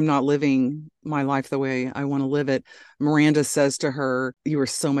that I am not living my life the way I want to live it, Miranda says to her, "You are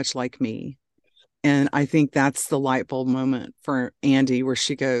so much like me." And I think that's the light bulb moment for Andy where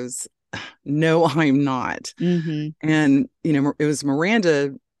she goes, "No, I'm not." And, it was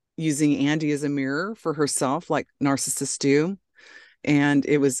Miranda using Andy as a mirror for herself, like narcissists do. And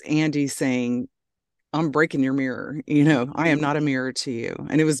it was Andy saying, "I'm breaking your mirror. I am not a mirror to you."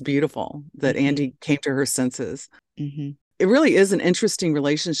 And it was beautiful that Andy came to her senses. It really is an interesting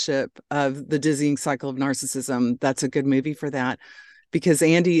relationship of the dizzying cycle of narcissism. That's a good movie for that, because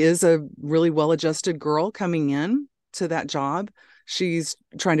Andy is a really well-adjusted girl coming in to that job. She's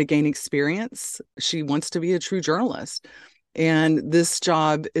trying to gain experience. She wants to be a true journalist. And this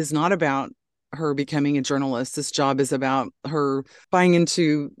job is not about her becoming a journalist. This job is about her buying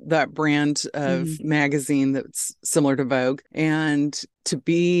into that brand of magazine that's similar to Vogue. And to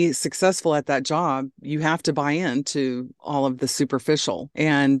be successful at that job, you have to buy into all of the superficial.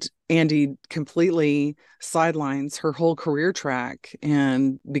 And Andy completely sidelines her whole career track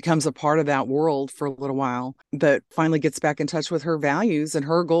and becomes a part of that world for a little while, but finally gets back in touch with her values and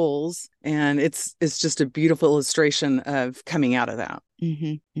her goals. And it's just a beautiful illustration of coming out of that.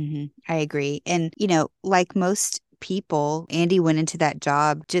 I agree. And, like most people, Andy went into that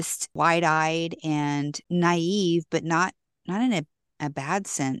job just wide-eyed and naive, but not in a bad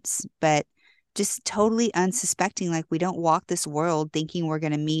sense, but just totally unsuspecting. Like, we don't walk this world thinking we're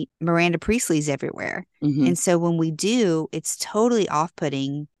going to meet Miranda Priestley's everywhere. And so when we do, it's totally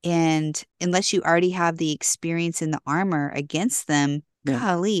off-putting. And unless you already have the experience and the armor against them,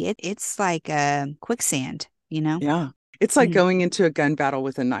 golly, it's like a quicksand, Yeah. It's like going into a gun battle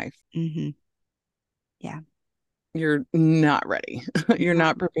with a knife. Yeah. You're not ready. You're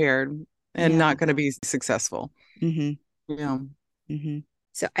not prepared and not going to be successful. Yeah.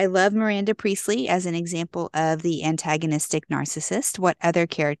 So I love Miranda Priestley as an example of the antagonistic narcissist. What other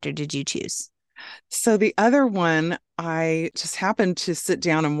character did you choose? So the other one, I just happened to sit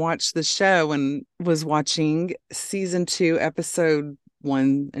down and watch the show and was watching season 2, episode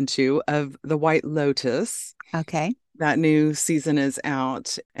 1 and 2 of The White Lotus. Okay. That new season is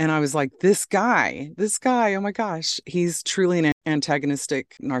out. And I was like, this guy, oh my gosh, he's truly an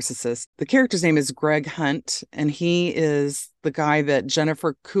antagonistic narcissist. The character's name is Greg Hunt, and he is the guy that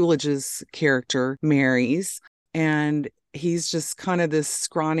Jennifer Coolidge's character marries. And he's just kind of this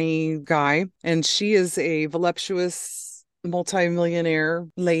scrawny guy. And she is a voluptuous multimillionaire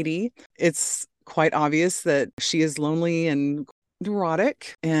lady. It's quite obvious that she is lonely and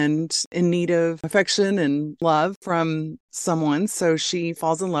neurotic and in need of affection and love from someone. So she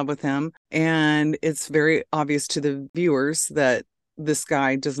falls in love with him. And it's very obvious to the viewers that this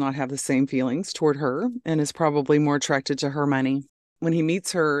guy does not have the same feelings toward her and is probably more attracted to her money. When he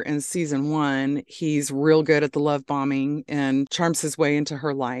meets her in season 1, he's real good at the love bombing and charms his way into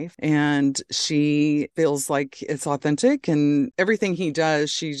her life. And she feels like it's authentic, and everything he does,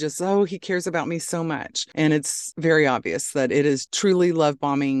 she just, he cares about me so much. And it's very obvious that it is truly love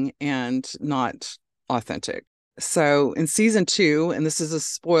bombing and not authentic. So in season 2, and this is a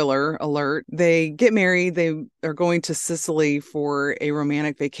spoiler alert, they get married. They are going to Sicily for a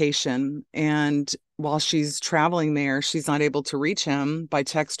romantic vacation. And while she's traveling there, she's not able to reach him by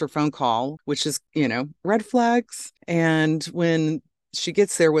text or phone call, which is, red flags. And when she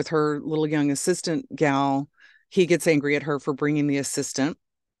gets there with her little young assistant gal, he gets angry at her for bringing the assistant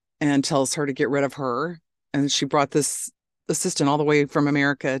and tells her to get rid of her. And she brought this assistant all the way from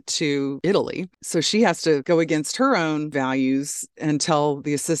America to Italy. So she has to go against her own values and tell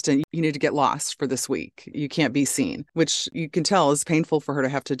the assistant, you need to get lost for this week. You can't be seen, which you can tell is painful for her to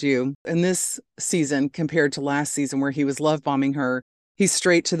have to do. In this season, compared to last season where he was love bombing her, he's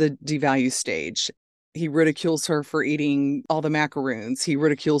straight to the devalue stage. He ridicules her for eating all the macaroons. He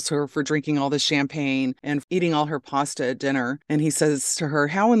ridicules her for drinking all the champagne and eating all her pasta at dinner. And he says to her,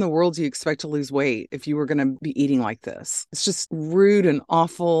 how in the world do you expect to lose weight if you were going to be eating like this? It's just rude and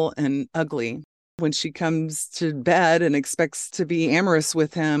awful and ugly. when she comes to bed and expects to be amorous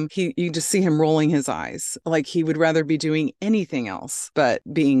with him, you just see him rolling his eyes like he would rather be doing anything else but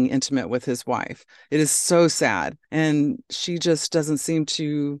being intimate with his wife. It is so sad. And she just doesn't seem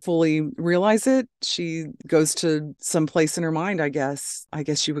to fully realize it. She goes to some place in her mind, I guess. I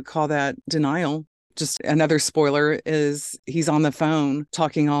guess you would call that denial. Just another spoiler is he's on the phone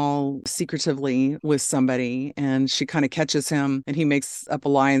talking all secretively with somebody, and she kind of catches him, and he makes up a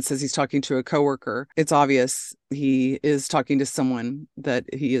lie and says he's talking to a coworker. It's obvious he is talking to someone that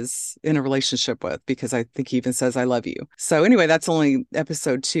he is in a relationship with, because I think he even says, "I love you." So anyway, that's only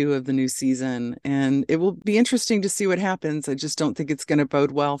episode 2 of the new season, and it will be interesting to see what happens. I just don't think it's going to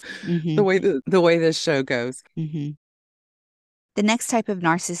bode well the way this show goes. Mm-hmm. The next type of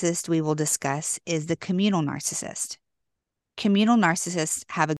narcissist we will discuss is the communal narcissist. Communal narcissists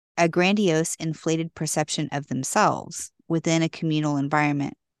have a grandiose, inflated perception of themselves within a communal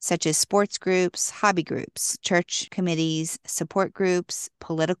environment, such as sports groups, hobby groups, church committees, support groups,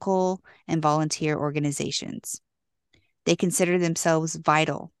 political and volunteer organizations. They consider themselves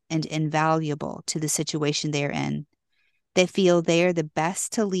vital and invaluable to the situation they are in. They feel they are the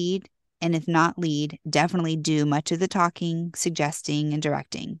best to lead, and if not lead, definitely do much of the talking, suggesting, and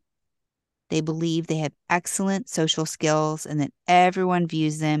directing. They believe they have excellent social skills and that everyone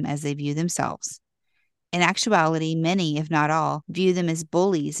views them as they view themselves. In actuality, many, if not all, view them as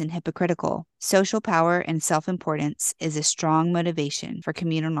bullies and hypocritical. Social power and self-importance is a strong motivation for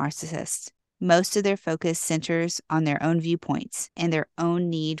communal narcissists. Most of their focus centers on their own viewpoints and their own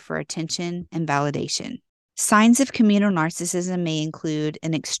need for attention and validation. Signs of communal narcissism may include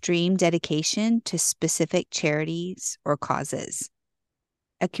an extreme dedication to specific charities or causes.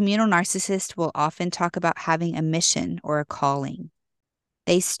 A communal narcissist will often talk about having a mission or a calling.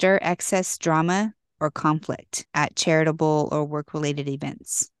 They stir excess drama or conflict at charitable or work-related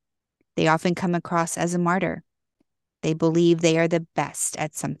events. They often come across as a martyr. They believe they are the best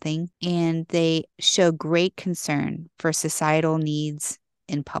at something, and they show great concern for societal needs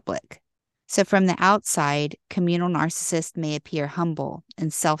in public. So from the outside, communal narcissists may appear humble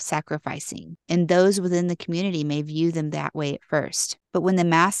and self-sacrificing, and those within the community may view them that way at first. But when the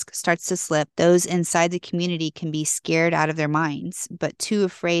mask starts to slip, those inside the community can be scared out of their minds, but too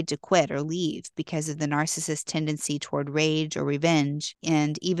afraid to quit or leave because of the narcissist's tendency toward rage or revenge,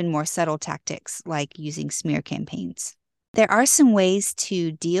 and even more subtle tactics like using smear campaigns. There are some ways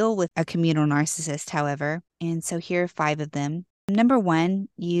to deal with a communal narcissist, however, and so here are 5 of them. Number 1,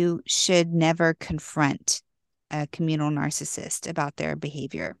 you should never confront a communal narcissist about their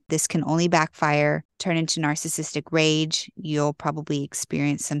behavior. This can only backfire, turn into narcissistic rage. You'll probably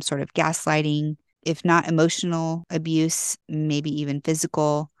experience some sort of gaslighting, if not emotional abuse, maybe even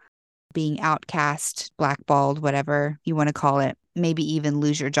physical, being outcast, blackballed, whatever you want to call it, maybe even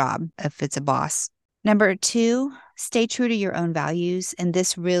lose your job if it's a boss. Number 2, stay true to your own values. And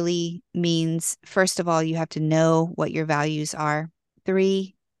this really means, first of all, you have to know what your values are.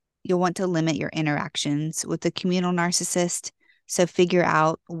 3, you'll want to limit your interactions with the communal narcissist. So figure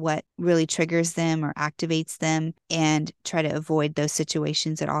out what really triggers them or activates them and try to avoid those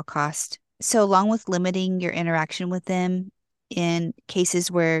situations at all costs. So along with limiting your interaction with them, in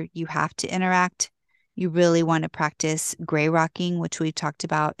cases where you have to interact, you really want to practice gray rocking, which we talked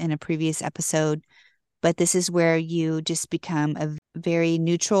about in a previous episode. But this is where you just become a very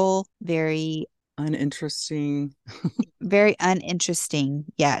neutral, very uninteresting,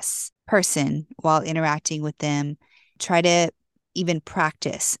 yes, person while interacting with them. Try to even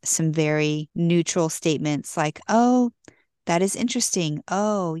practice some very neutral statements like, "Oh, that is interesting.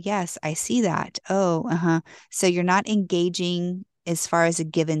 Oh, yes, I see that. Oh, uh-huh." So you're not engaging as far as a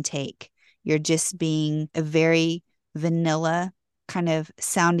give and take. You're just being a very vanilla kind of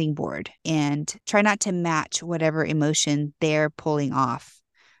sounding board, and try not to match whatever emotion they're pulling off.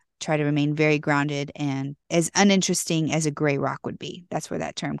 Try to remain very grounded and as uninteresting as a gray rock would be. That's where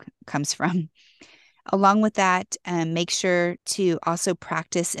that term comes from. Along with that, make sure to also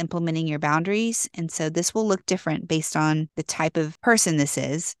practice implementing your boundaries. And so this will look different based on the type of person this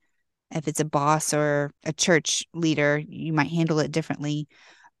is. If it's a boss or a church leader, you might handle it differently.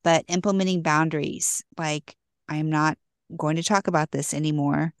 But implementing boundaries, like, I'm not going to talk about this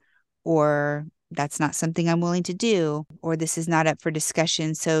anymore, or that's not something I'm willing to do, or this is not up for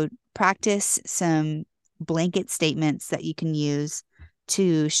discussion. So practice some blanket statements that you can use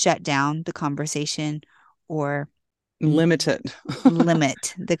to shut down the conversation or limit it.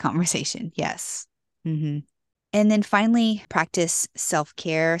 Limit the conversation. Yes. Mm-hmm. And then finally, practice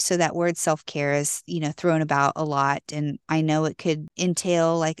self-care. So that word self-care is, thrown about a lot. And I know it could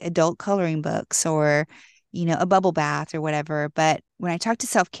entail like adult coloring books or a bubble bath or whatever. But when I talk to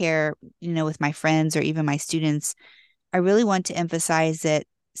self-care, with my friends or even my students, I really want to emphasize that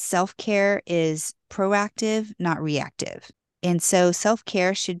self-care is proactive, not reactive. And so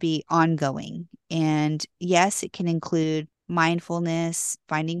self-care should be ongoing. And yes, it can include mindfulness,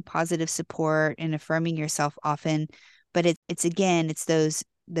 finding positive support, and affirming yourself often. But it's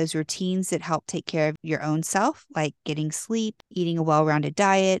those routines that help take care of your own self, like getting sleep, eating a well-rounded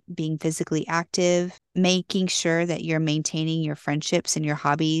diet, being physically active, making sure that you're maintaining your friendships and your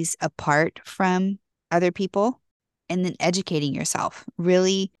hobbies apart from other people, and then educating yourself.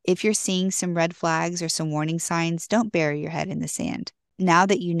 Really, if you're seeing some red flags or some warning signs, don't bury your head in the sand. Now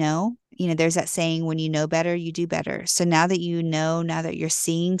that there's that saying, when you know better, you do better. So now that now that you're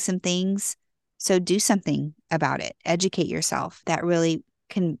seeing some things, so do something about it. Educate yourself. That really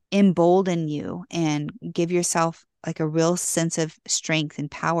can embolden you and give yourself like a real sense of strength and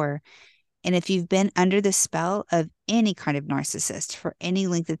power. And if you've been under the spell of any kind of narcissist for any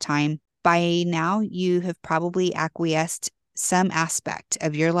length of time, by now you have probably acquiesced some aspect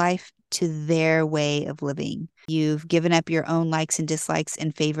of your life to their way of living. You've given up your own likes and dislikes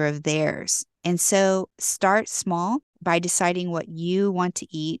in favor of theirs. And so start small by deciding what you want to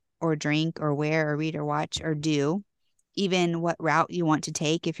eat or drink or wear or read or watch or do, even what route you want to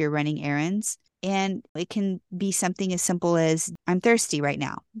take if you're running errands. And it can be something as simple as, I'm thirsty right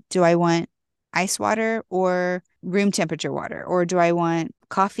now. Do I want ice water or room temperature water? Or do I want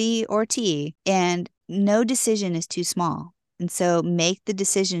coffee or tea? And no decision is too small. And so make the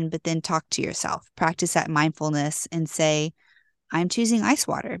decision, but then talk to yourself. Practice that mindfulness and say, I'm choosing ice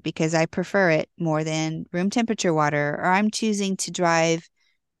water because I prefer it more than room temperature water, or I'm choosing to drive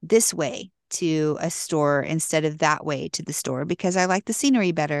this way to a store instead of that way to the store because I like the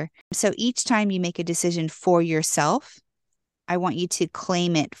scenery better. So each time you make a decision for yourself, I want you to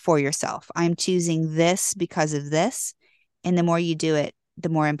claim it for yourself. I'm choosing this because of this. And the more you do it, the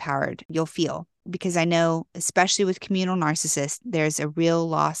more empowered you'll feel. Because I know, especially with communal narcissists, there's a real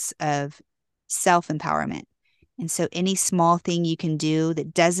loss of self-empowerment. And so any small thing you can do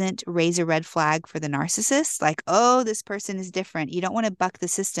that doesn't raise a red flag for the narcissist, like, oh, this person is different. You don't want to buck the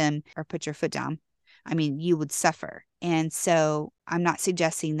system or put your foot down. I mean, you would suffer. And so I'm not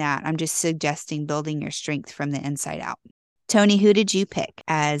suggesting that. I'm just suggesting building your strength from the inside out. Toni, who did you pick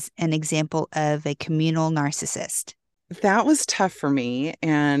as an example of a communal narcissist? That was tough for me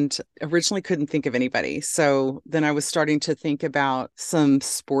and originally couldn't think of anybody. So then I was starting to think about some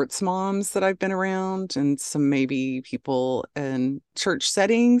sports moms that I've been around and some maybe people in church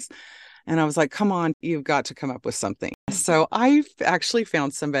settings. And I was like, come on, you've got to come up with something. So I've actually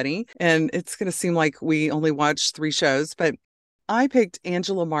found somebody, and it's going to seem like we only watched 3 shows, but I picked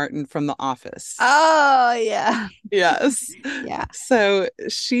Angela Martin from The Office. Oh, yeah. Yes. Yeah. So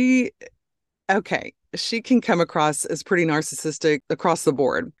she can come across as pretty narcissistic across the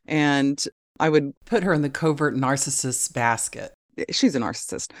board. And I would Put her in the covert narcissist basket. she's a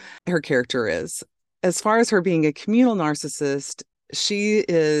narcissist. Her character is. As far as her being a communal narcissist, she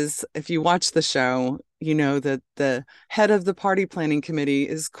is, if you watch the show, you know that the head of the party planning committee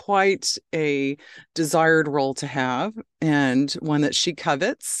is quite a desired role to have and one that she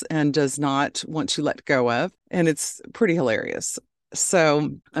covets and does not want to let go of. And it's pretty hilarious. So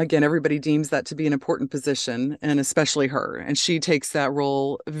again, everybody deems that to be an important position, and especially her. And she takes that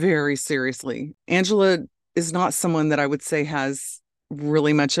role very seriously. Angela is not someone that I would say has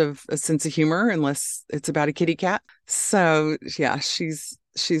really much of a sense of humor unless it's about a kitty cat. So yeah, she's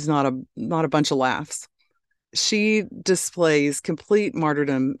not a bunch of laughs. She displays complete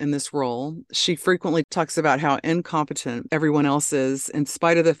martyrdom in this role. She frequently talks about how incompetent everyone else is, in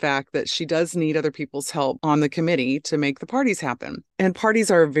spite of the fact that she does need other people's help on the committee to make the parties happen. And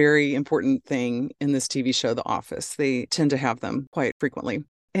parties are a very important thing in this TV show, The Office. They tend to have them quite frequently.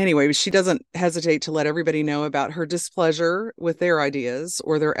 Anyway, she doesn't hesitate to let everybody know about her displeasure with their ideas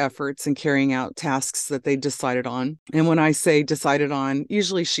or their efforts in carrying out tasks that they decided on. And when I say decided on,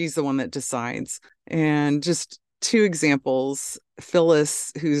 usually she's the one that decides. And just 2 examples,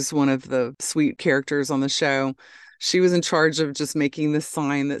 Phyllis, who's one of the sweet characters on the show, she was in charge of just making this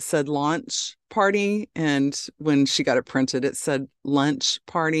sign that said launch party. And when she got it printed, it said lunch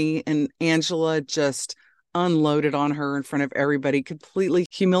party. And Angela just unloaded on her in front of everybody, completely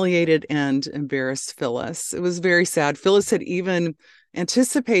humiliated and embarrassed Phyllis. It was very sad. Phyllis had even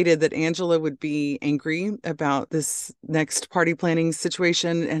anticipated that Angela would be angry about this next party planning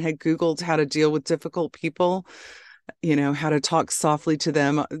situation and had Googled how to deal with difficult people, how to talk softly to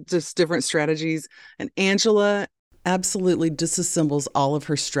them, just different strategies. And Angela Absolutely disassembles all of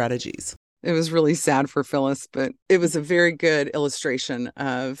her strategies. It was really sad for Phyllis, but it was a very good illustration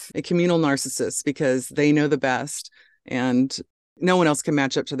of a communal narcissist because they know the best and no one else can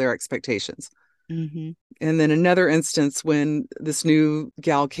match up to their expectations. Mm-hmm. And then another instance when this new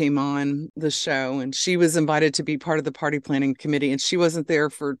gal came on the show and she was invited to be part of the party planning committee and she wasn't there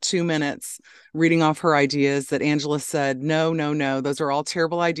for 2 minutes reading off her ideas that Angela said, no, no, no, those are all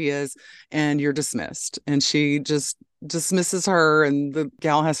terrible ideas and you're dismissed. And she just dismisses her and the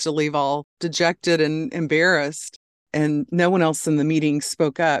gal has to leave all dejected and embarrassed. And no one else in the meeting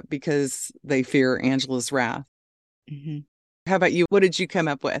spoke up because they fear Angela's wrath. Mm-hmm. How about you? What did you come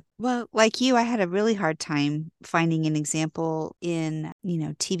up with? Well, like you, I had a really hard time finding an example in,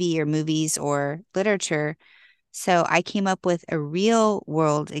 TV or movies or literature. So I came up with a real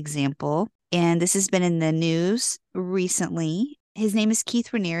world example, and this has been in the news recently. His name is Keith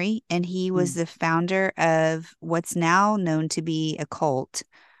Raniere, and he was the founder of what's now known to be a cult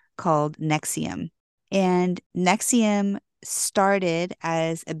called Nexium. And Nexium started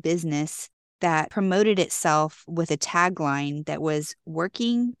as a business that promoted itself with a tagline that was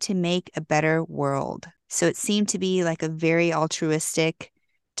working to make a better world. So it seemed to be like a very altruistic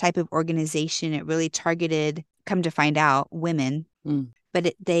type of organization. It really targeted, come to find out, women.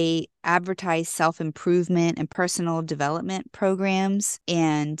 But they advertised self-improvement and personal development programs.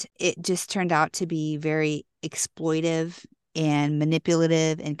 And it just turned out to be very exploitive and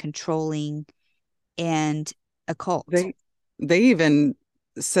manipulative and controlling and a cult. They even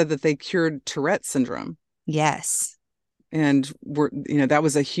said that they cured Tourette syndrome. Yes. And that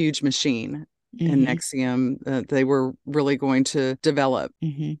was a huge machine. And Nexium, they were really going to develop.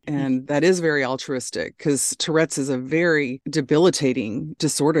 And that is very altruistic because Tourette's is a very debilitating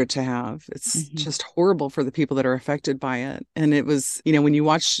disorder to have. It's just horrible for the people that are affected by it. And it was, when you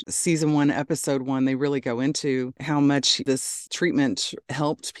watch season 1, episode 1, they really go into how much this treatment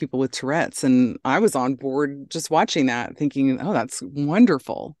helped people with Tourette's. And I was on board just watching that, thinking, oh, that's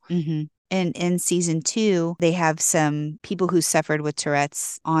wonderful. And in season 2, they have some people who suffered with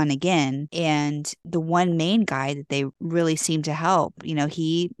Tourette's on again. And the one main guy that they really seem to help,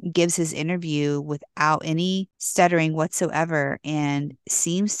 he gives his interview without any stuttering whatsoever and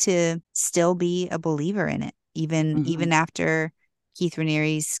seems to still be a believer in it, even after Keith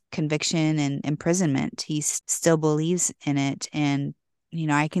Raniere's conviction and imprisonment. He still believes in it. And,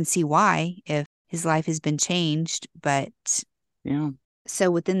 I can see why if his life has been changed, but yeah.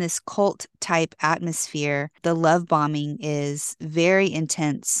 So within this cult type atmosphere, the love bombing is very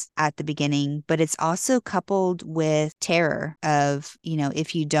intense at the beginning, but it's also coupled with terror of,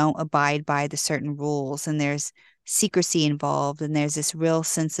 if you don't abide by the certain rules, and there's secrecy involved, and there's this real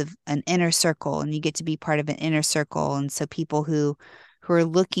sense of an inner circle, and you get to be part of an inner circle. And so people who are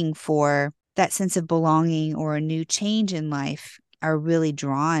looking for that sense of belonging or a new change in life are really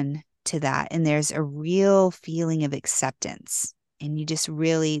drawn to that. And there's a real feeling of acceptance. And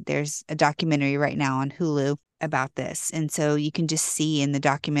there's a documentary right now on Hulu about this. And so you can just see in the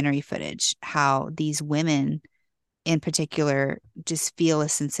documentary footage how these women in particular just feel a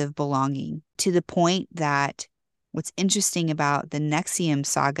sense of belonging, to the point that what's interesting about the Nexium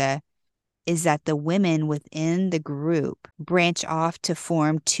saga is that the women within the group branch off to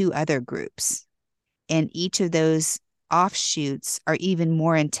form 2 other groups. And each of those offshoots are even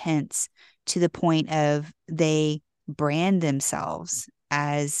more intense, to the point of they brand themselves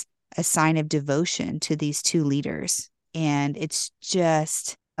as a sign of devotion to these 2 leaders. And it's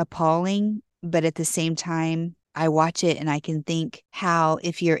just appalling. But at the same time, I watch it and I can think how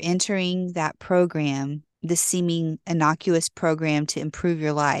if you're entering that program, this seeming innocuous program to improve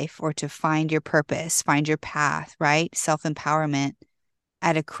your life or to find your purpose, find your path, right? Self-empowerment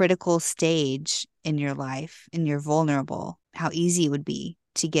at a critical stage in your life, and you're vulnerable, how easy it would be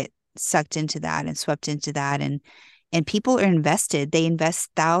to get sucked into that and swept into that. And people are invested. They invest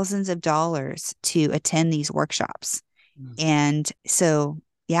thousands of dollars to attend these workshops. And so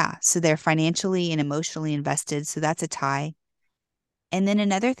they're financially and emotionally invested. So that's a tie. And then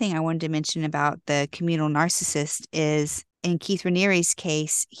another thing I wanted to mention about the communal narcissist is, in Keith Raniere's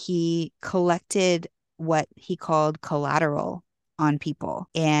case, he collected what he called collateral on people.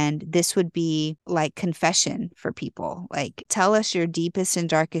 And this would be like confession for people, like, tell us your deepest and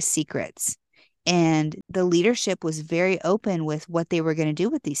darkest secrets. And the leadership was very open with what they were going to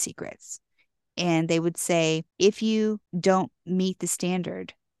do with these secrets. And they would say, if you don't meet the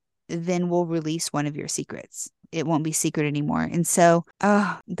standard, then we'll release one of your secrets. It won't be secret anymore. And so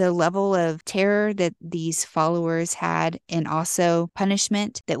the level of terror that these followers had, and also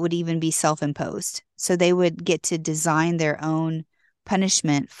punishment that would even be self-imposed. So they would get to design their own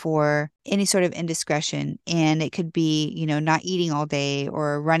punishment for any sort of indiscretion. And it could be, not eating all day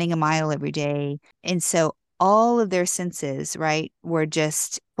or running a mile every day. And so all of their senses, right, were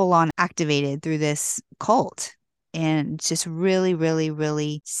just full on activated through this cult. And it's just really, really,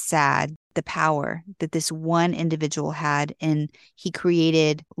 really sad the power that this one individual had. And he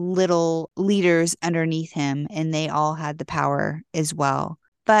created little leaders underneath him, and they all had the power as well.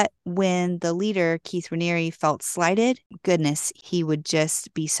 But when the leader, Keith Raniere, felt slighted, goodness, he would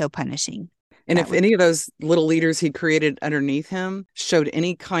just be so punishing. And if any of those little leaders he created underneath him showed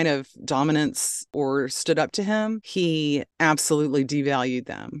any kind of dominance or stood up to him, he absolutely devalued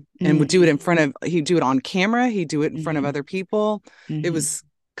them and would do it in front of, he'd do it on camera. He'd do it in front of other people. It was,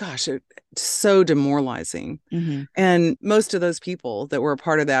 gosh, so demoralizing. And most of those people that were a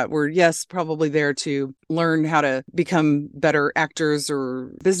part of that were, yes, probably there to learn how to become better actors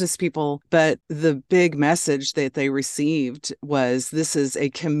or business people. But the big message that they received was this is a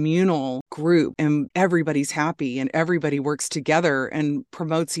communal group and everybody's happy and everybody works together and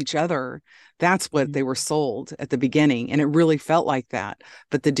promotes each other. That's what they were sold at the beginning. And it really felt like that.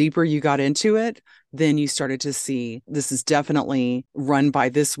 But the deeper you got into it, then you started to see this is definitely run by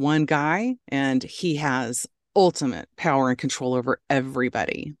this one guy, and he has ultimate power and control over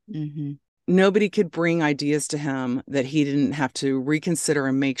everybody. Nobody could bring ideas to him that he didn't have to reconsider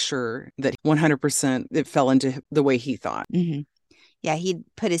and make sure that 100% it fell into the way he thought. Yeah, he'd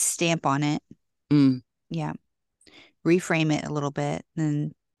put his stamp on it. Yeah. Reframe it a little bit.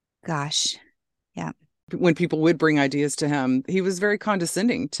 And gosh, yeah. When people would bring ideas to him, he was very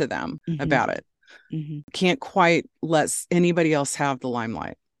condescending to them about it. Can't quite let anybody else have the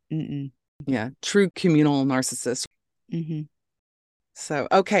limelight. Yeah, true communal narcissist. So,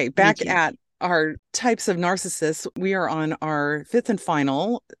 okay, back at our types of narcissists, we are on our fifth and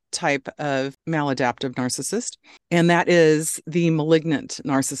final type of maladaptive narcissist, and that is the malignant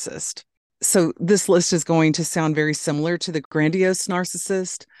narcissist. So this list is going to sound very similar to the grandiose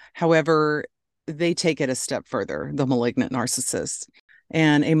narcissist. However, they take it a step further, the malignant narcissist.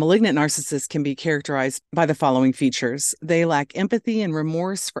 And a malignant narcissist can be characterized by the following features. They lack empathy and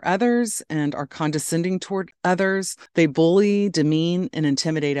remorse for others and are condescending toward others. They bully, demean, and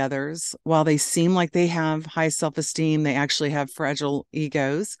intimidate others. While they seem like they have high self-esteem, they actually have fragile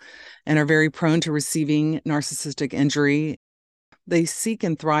egos and are very prone to receiving narcissistic injury. They seek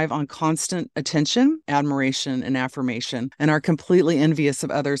and thrive on constant attention, admiration, and affirmation, and are completely envious of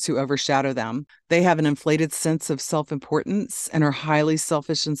others who overshadow them. They have an inflated sense of self-importance and are highly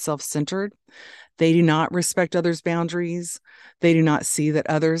selfish and self-centered. They do not respect others' boundaries. They do not see that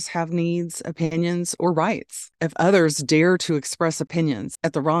others have needs, opinions, or rights. If others dare to express opinions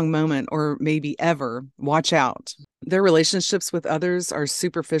at the wrong moment or maybe ever, watch out. Their relationships with others are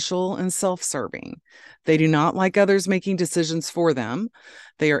superficial and self-serving. They do not like others making decisions for them.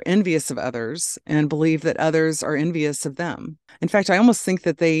 They are envious of others and believe that others are envious of them. In fact, I almost think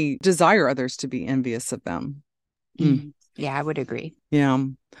that they desire others to be envious of them. Yeah, I would agree. Yeah.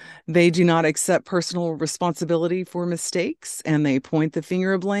 They do not accept personal responsibility for mistakes, and they point the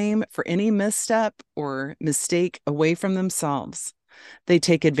finger of blame for any misstep or mistake away from themselves. They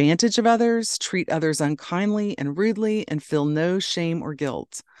take advantage of others, treat others unkindly and rudely, and feel no shame or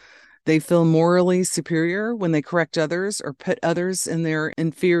guilt. They feel morally superior when they correct others or put others in their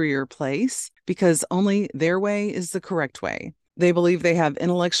inferior place because only their way is the correct way. They believe they have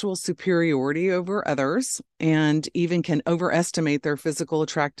intellectual superiority over others and even can overestimate their physical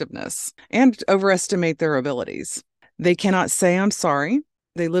attractiveness and overestimate their abilities. They cannot say, "I'm sorry."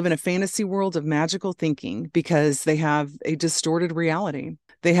 They live in a fantasy world of magical thinking because they have a distorted reality.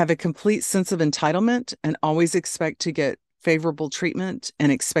 They have a complete sense of entitlement and always expect to get favorable treatment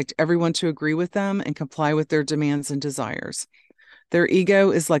and expect everyone to agree with them and comply with their demands and desires. Their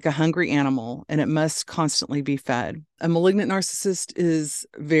ego is like a hungry animal, and it must constantly be fed. A malignant narcissist is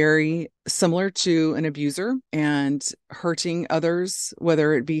very similar to an abuser, and hurting others,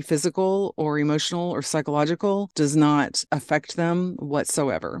 whether it be physical or emotional or psychological, does not affect them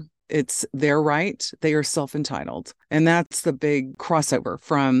whatsoever. It's their right. They are self-entitled. And that's the big crossover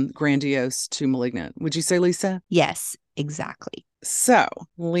from grandiose to malignant. Would you say, Lisa? Yes, exactly. So,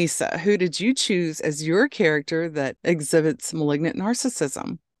 Lisa, who did you choose as your character that exhibits malignant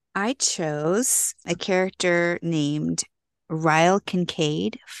narcissism? I chose a character named Ryle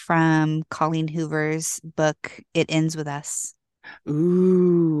Kincaid from Colleen Hoover's book, It Ends With Us.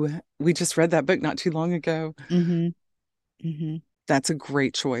 Ooh, we just read that book not too long ago. That's a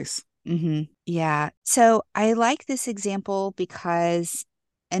great choice. Yeah. So I like this example because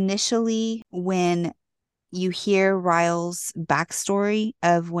initially, when you hear Ryle's backstory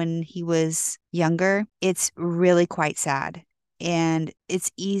of when he was younger, it's really quite sad. And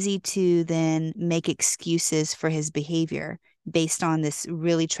it's easy to then make excuses for his behavior based on this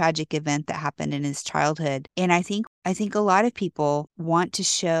really tragic event that happened in his childhood. And I think a lot of people want to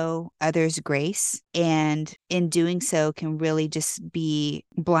show others grace, and in doing so can really just be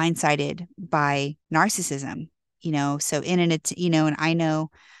blindsided by narcissism. So and I know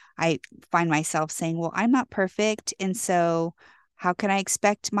I find myself saying, well, I'm not perfect, and so how can I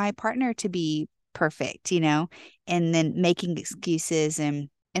expect my partner to be perfect, and then making excuses. And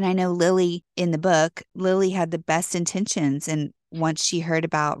I know Lily in the book, Lily had the best intentions. And once she heard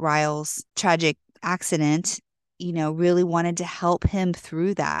about Ryle's tragic accident, really wanted to help him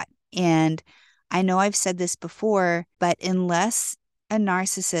through that. And I know I've said this before, but unless a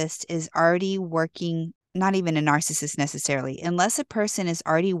narcissist is already working, not even a narcissist necessarily, unless a person is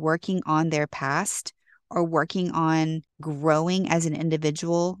already working on their past or working on growing as an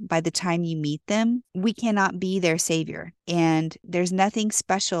individual by the time you meet them, we cannot be their savior. And there's nothing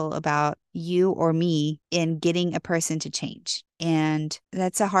special about you or me in getting a person to change. And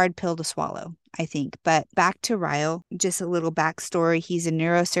that's a hard pill to swallow, I think. But back to Ryle, just a little backstory. He's a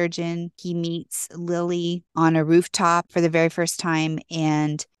neurosurgeon. He meets Lily on a rooftop for the very first time.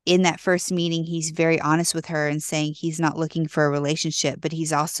 And in that first meeting, he's very honest with her and saying he's not looking for a relationship, but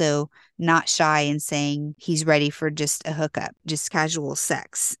he's also not shy in saying he's ready for just a hookup, just casual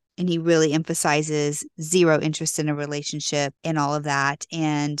sex. And he really emphasizes zero interest in a relationship and all of that.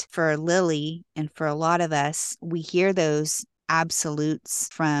 And for Lily and for a lot of us, we hear those absolutes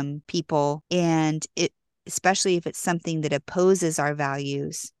from people, and especially if it's something that opposes our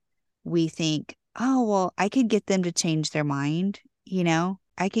values, we think, oh, well, I could get them to change their mind.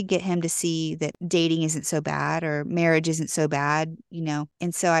 I could get him to see that dating isn't so bad or marriage isn't so bad.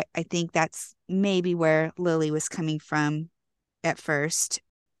 And so I think that's maybe where Lily was coming from at first.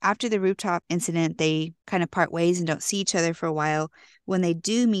 After the rooftop incident, they kind of part ways and don't see each other for a while. When they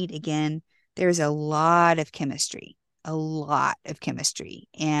do meet again, there's a lot of chemistry, a lot of chemistry.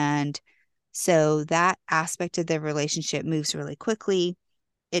 And so that aspect of their relationship moves really quickly.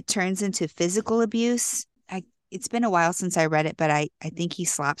 It turns into physical abuse. It's been a while since I read it, but I think he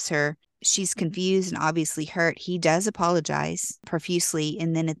slaps her. She's confused and obviously hurt. He does apologize profusely.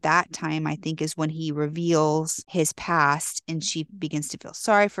 And then at that time, I think is when he reveals his past, and she begins to feel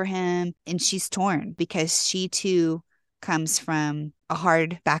sorry for him. And she's torn because she too comes from a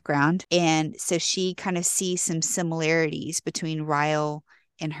hard background. And so she kind of sees some similarities between Ryle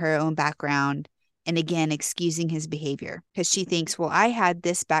and her own background. And again, excusing his behavior because she thinks, well, I had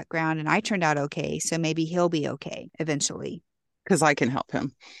this background and I turned out okay. So maybe he'll be okay eventually. Because I can help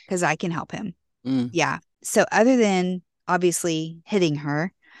him. Because I can help him. Mm. Yeah. So other than obviously hitting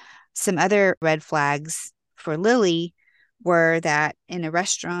her, some other red flags for Lily were that in a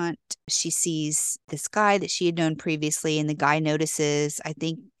restaurant, she sees this guy that she had known previously, and the guy notices, I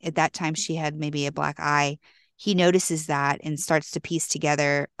think at that time she had maybe a black eye. He notices that and starts to piece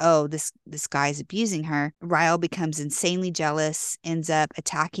together, oh, this guy's abusing her. Ryle becomes insanely jealous, ends up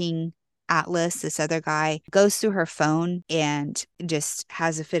attacking Atlas, this other guy, goes through her phone and just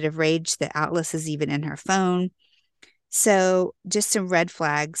has a fit of rage that Atlas is even in her phone. So just some red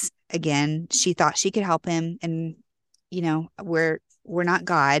flags. Again, she thought she could help him, and we're not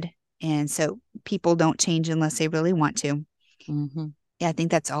God, and so people don't change unless they really want to. Mm-hmm. Yeah, I think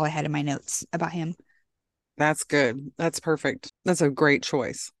that's all I had in my notes about him. That's good. That's perfect. That's a great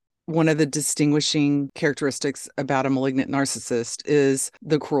choice. One of the distinguishing characteristics about a malignant narcissist is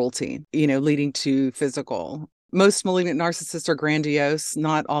the cruelty, leading to physical. Most malignant narcissists are grandiose.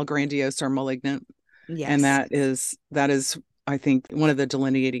 Not all grandiose are malignant. Yes. And that is, I think, one of the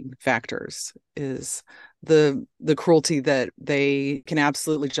delineating factors is the cruelty that they can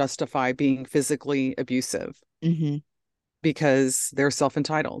absolutely justify being physically abusive because they're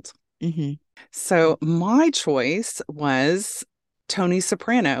self-entitled. So my choice was Tony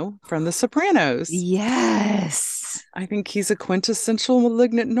Soprano from The Sopranos. Yes. I think he's a quintessential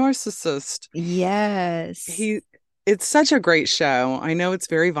malignant narcissist. Yes. It's such a great show. I know it's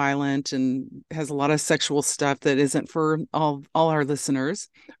very violent and has a lot of sexual stuff that isn't for all our listeners,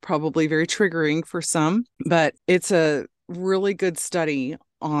 probably very triggering for some, but it's a really good study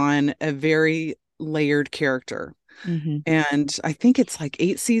on a very layered character. And I think it's like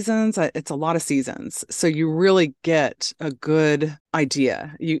 8 seasons. It's a lot of seasons. So you really get a good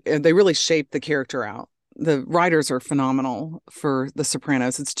idea. They really shape the character out. The writers are phenomenal for The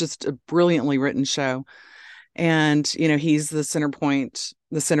Sopranos. It's just a brilliantly written show. And, he's the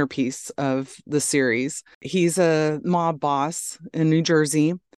centerpiece of the series. He's a mob boss in New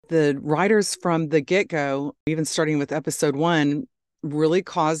Jersey. The writers from the get-go, even starting with episode 1, really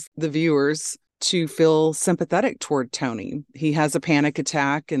caused the viewers to feel sympathetic toward Toni. He has a panic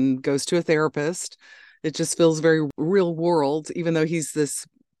attack and goes to a therapist. It just feels very real world, even though he's this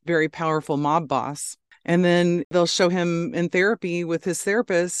very powerful mob boss. And then they'll show him in therapy with his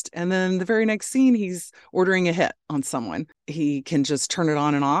therapist. And then the very next scene, he's ordering a hit on someone. He can just turn it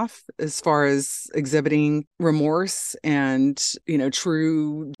on and off as far as exhibiting remorse and,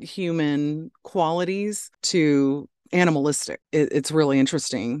 true human qualities to animalistic. It's really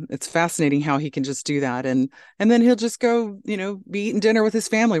interesting. It's fascinating how he can just do that. And then he'll just go, be eating dinner with his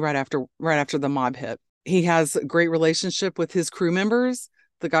family right after the mob hit. He has a great relationship with his crew members,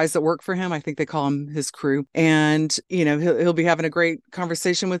 the guys that work for him. I think they call him his crew. And, he'll be having a great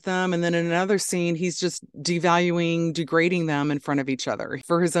conversation with them. And then in another scene, he's just degrading them in front of each other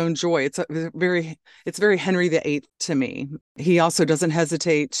for his own joy. It's very Henry VIII to me. He also doesn't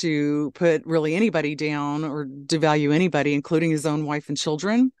hesitate to put really anybody down or devalue anybody, including his own wife and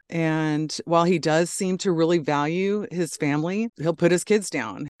children. And while he does seem to really value his family, he'll put his kids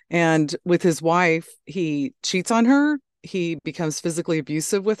down. And with his wife, he cheats on her. He becomes physically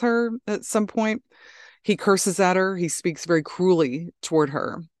abusive with her at some point. He curses at her. He speaks very cruelly toward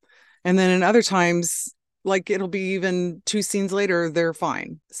her. And then in other times, like it'll be even 2 scenes later, they're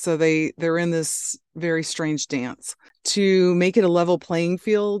fine. So they're in this very strange dance. To make it a level playing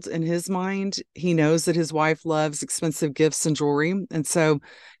field in his mind, he knows that his wife loves expensive gifts and jewelry. And so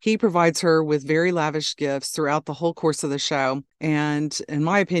he provides her with very lavish gifts throughout the whole course of the show. And in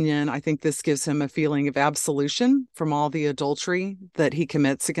my opinion, I think this gives him a feeling of absolution from all the adultery that he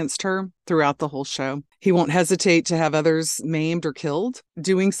commits against her throughout the whole show. He won't hesitate to have others maimed or killed.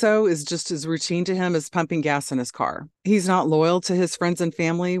 Doing so is just as routine to him as pumping gas in his car. He's not loyal to his friends and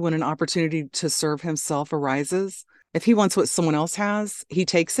family when an opportunity to serve himself arises. If he wants what someone else has, he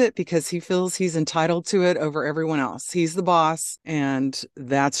takes it because he feels he's entitled to it over everyone else. He's the boss, and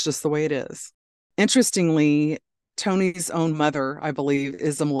that's just the way it is. Interestingly, Tony's own mother, I believe,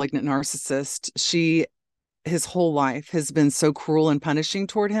 is a malignant narcissist. She, his whole life, has been so cruel and punishing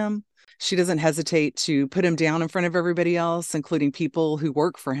toward him. She doesn't hesitate to put him down in front of everybody else, including people who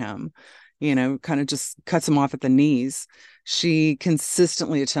work for him. Kind of just cuts him off at the knees. She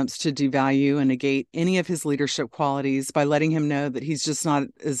consistently attempts to devalue and negate any of his leadership qualities by letting him know that he's just not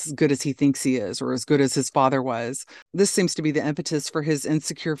as good as he thinks he is or as good as his father was. This seems to be the impetus for his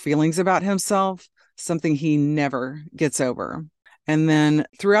insecure feelings about himself, something he never gets over. And then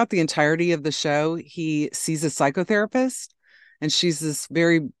throughout the entirety of the show, he sees a psychotherapist, and she's this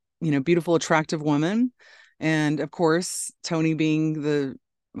very, beautiful, attractive woman. And of course, Toni, being the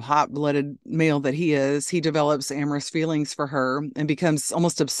hot-blooded male that he is, he develops amorous feelings for her and becomes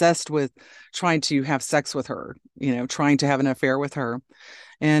almost obsessed with trying to have sex with her, trying to have an affair with her.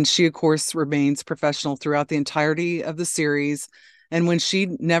 And she, of course, remains professional throughout the entirety of the series. And when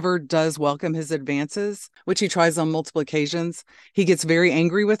she never does welcome his advances, which he tries on multiple occasions, he gets very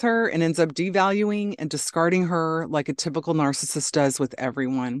angry with her and ends up devaluing and discarding her like a typical narcissist does with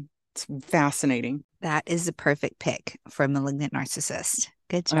everyone. It's fascinating. That is the perfect pick for Malignant Narcissist.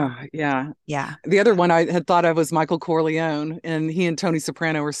 Good job. Yeah. Yeah. The other one I had thought of was Michael Corleone, and he and Tony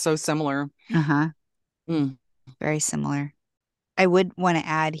Soprano were so similar. Uh-huh. Mm. Very similar. I would want to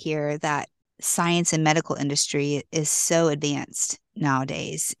add here that science and medical industry is so advanced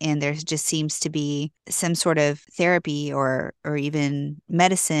nowadays, and there just seems to be some sort of therapy or even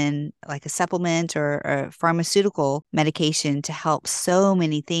medicine, like a supplement or a pharmaceutical medication to help so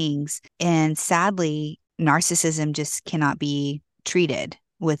many things. And sadly, narcissism just cannot be treated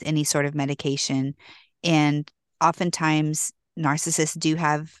with any sort of medication. And oftentimes narcissists do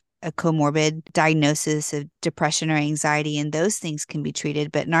have a comorbid diagnosis of depression or anxiety, and those things can be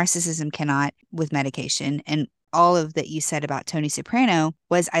treated, but narcissism cannot with medication. And all of that you said about Tony Soprano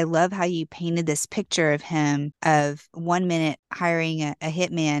was, I love how you painted this picture of him of 1 minute hiring a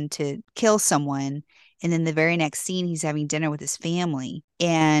hitman to kill someone, and then the very next scene he's having dinner with his family.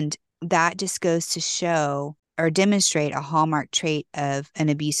 And that just goes to show or demonstrate a hallmark trait of an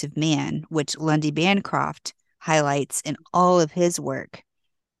abusive man, which Lundy Bancroft highlights in all of his work.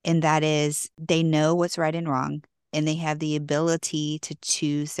 And that is, they know what's right and wrong, and they have the ability to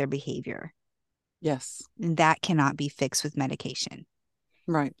choose their behavior. Yes. And that cannot be fixed with medication.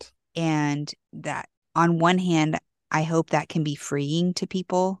 Right. And that, on one hand, I hope that can be freeing to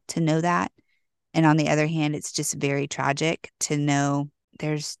people to know that. And on the other hand, it's just very tragic to know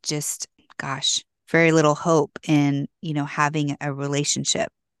there's just, very little hope in, having a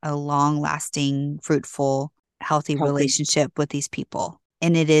relationship, a long-lasting, fruitful, healthy relationship with these people.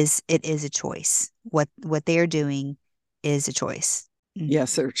 And it is a choice. What they are doing is a choice.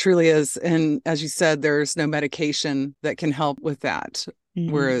 Yes, it truly is. And as you said, there's no medication that can help with that.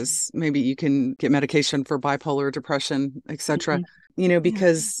 whereas maybe you can get medication for bipolar depression, etc. Yeah.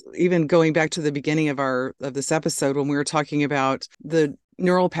 Because even going back to the beginning of this episode when we were talking about the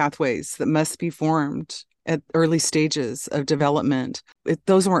neural pathways that must be formed at early stages of development,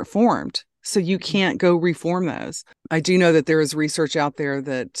 those weren't formed. So you can't go reform those. I do know that there is research out there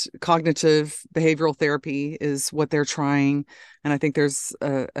that cognitive behavioral therapy is what they're trying. And I think there's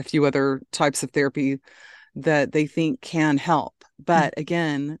a few other types of therapy that they think can help. But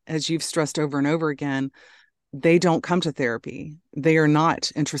again, as you've stressed over and over again, they don't come to therapy. They are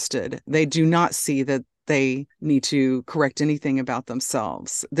not interested. They do not see that they need to correct anything about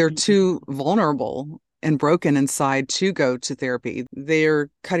themselves. They're too vulnerable and broken inside to go to therapy. They're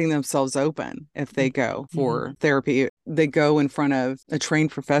cutting themselves open if they go for therapy. They go in front of a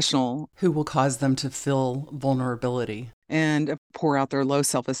trained professional who will cause them to feel vulnerability and pour out their low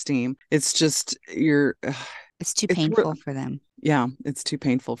self-esteem. It's just It's too painful for them. Yeah, it's too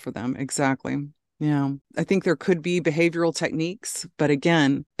painful for them. Exactly. Yeah. I think there could be behavioral techniques, but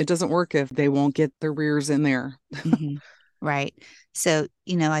again, it doesn't work if they won't get their rears in there. Right. So,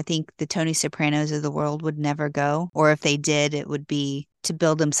 I think the Tony Sopranos of the world would never go, or if they did, it would be to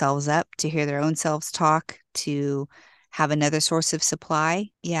build themselves up, to hear their own selves talk, to have another source of supply.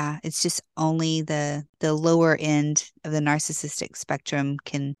 Yeah, it's just only the lower end of the narcissistic spectrum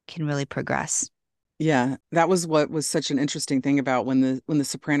can really progress. Yeah, that was what was such an interesting thing about when the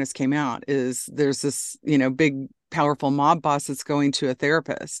Sopranos came out is there's this, big powerful mob boss that's going to a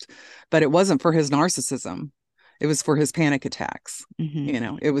therapist, but it wasn't for his narcissism. It was for his panic attacks.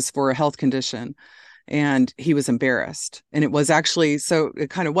 It was for a health condition and he was embarrassed. And it was actually, so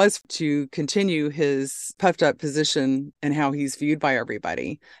it kind of was to continue his puffed up position and how he's viewed by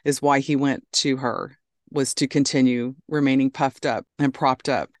everybody is why he went to her, was to continue remaining puffed up and propped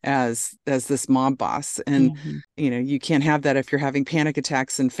up as this mob boss. And, you can't have that if you're having panic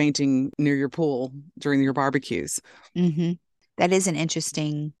attacks and fainting near your pool during your barbecues. That is an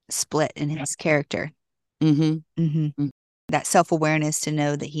interesting split in his character. Mm-hmm. That self-awareness to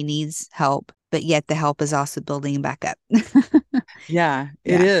know that he needs help, but yet the help is also building him back up. Yeah,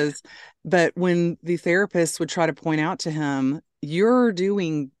 it is. But when the therapist would try to point out to him, you're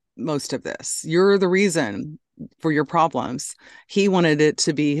doing most of this. You're the reason for your problems. He wanted it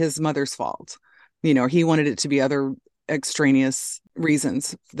to be his mother's fault. He wanted it to be other extraneous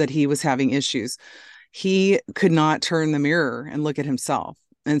reasons that he was having issues. He could not turn the mirror and look at himself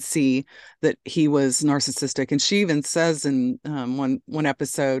and see that he was narcissistic. And she even says in one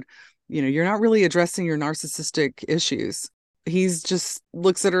episode, you're not really addressing your narcissistic issues. He's just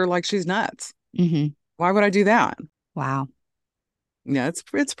looks at her like she's nuts. Why would I do that? Wow. Yeah,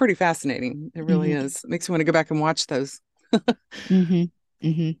 it's pretty fascinating. It really is. It makes me want to go back and watch those.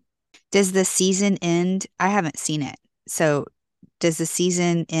 Does the season end? I haven't seen it. So does the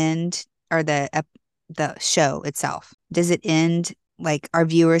season end, or the show itself? Does it end like, are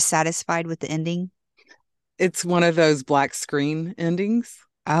viewers satisfied with the ending? It's one of those black screen endings.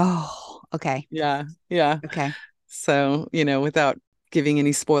 Oh, okay. Yeah. Okay. So, without giving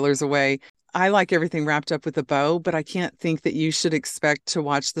any spoilers away, I like everything wrapped up with a bow, but I can't think that you should expect to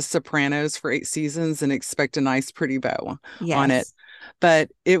watch The Sopranos for 8 seasons and expect a nice, pretty bow on it. But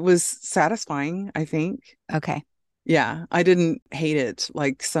it was satisfying, I think. Okay. Yeah, I didn't hate it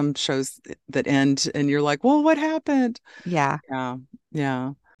like some shows that end and you're like, well, what happened? Yeah.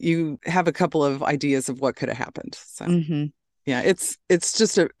 Yeah. You have a couple of ideas of what could have happened. So yeah, it's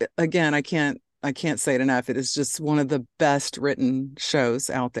just again, I can't say it enough. It is just one of the best written shows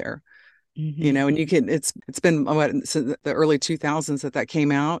out there. And it's been since the early 2000s that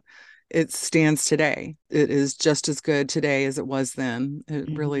came out. It stands today. It is just as good today as it was then.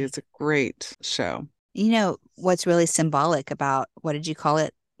 It really is a great show. What's really symbolic about, what did you call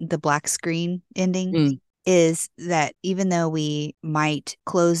it? The black screen ending is that even though we might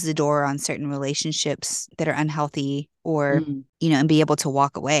close the door on certain relationships that are unhealthy or, and be able to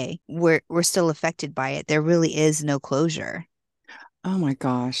walk away, we're still affected by it. There really is no closure. Oh my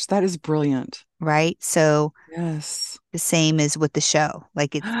gosh, that is brilliant. Right? So yes, the same as with the show.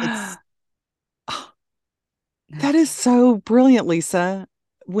 Like it's that is so brilliant, Lisa.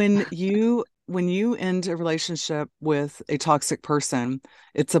 When you end a relationship with a toxic person,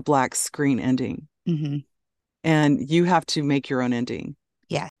 it's a black screen ending. And you have to make your own ending.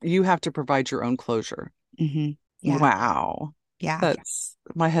 Yeah. You have to provide your own closure. Yeah. Wow. Yeah.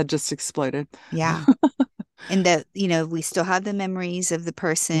 My head just exploded. Yeah. And we still have the memories of the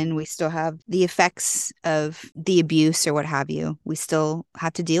person. We still have the effects of the abuse or what have you. We still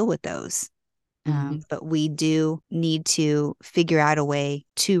have to deal with those. But we do need to figure out a way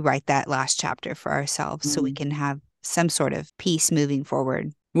to write that last chapter for ourselves so we can have some sort of peace moving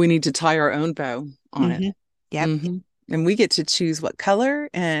forward. We need to tie our own bow on it. Yep. And we get to choose what color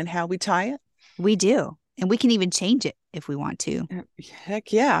and how we tie it. We do. And we can even change it if we want to.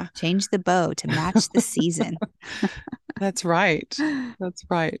 Heck yeah. Change the bow to match the season. That's right. That's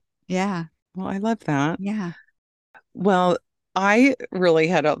right. Yeah. Well, I love that. Yeah. Well, I really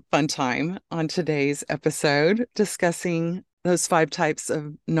had a fun time on today's episode discussing those 5 types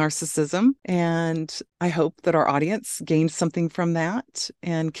of narcissism. And I hope that our audience gained something from that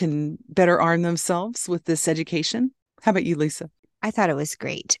and can better arm themselves with this education. How about you, Lisa? I thought it was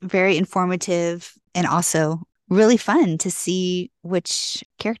great. Very informative and also really fun to see which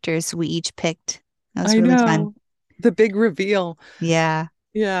characters we each picked. That was really fun. The big reveal. Yeah.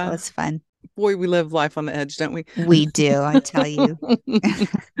 Yeah. That was fun. Boy, we live life on the edge, don't we? We do, I tell you.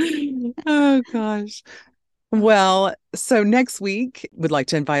 Oh, gosh. Well, so next week, we'd like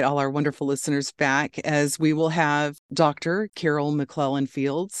to invite all our wonderful listeners back as we will have Dr. Carol McClellan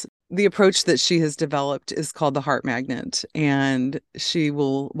Fields. The approach that she has developed is called the Heart Magnet, and she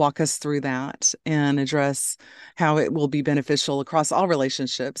will walk us through that and address how it will be beneficial across all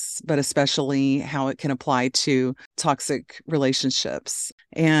relationships, but especially how it can apply to toxic relationships.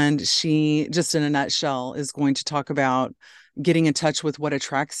 And she, just in a nutshell, is going to talk about getting in touch with what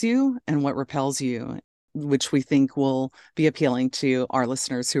attracts you and what repels you, which we think will be appealing to our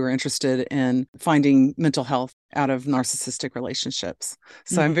listeners who are interested in finding mental health out of narcissistic relationships.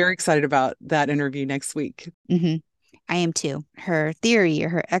 So I'm very excited about that interview next week. I am too. Her theory or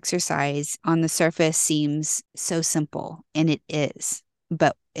her exercise on the surface seems so simple, and it is.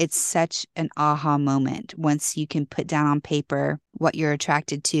 But it's such an aha moment once you can put down on paper what you're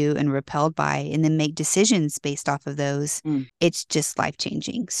attracted to and repelled by, and then make decisions based off of those. It's just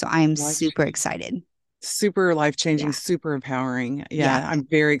life-changing. So I'm super excited. Super life-changing, super empowering. Yeah, I'm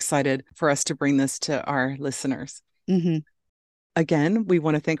very excited for us to bring this to our listeners. Again, we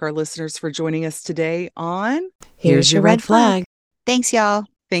want to thank our listeners for joining us today on Here's Your Red Flag. Thanks, y'all.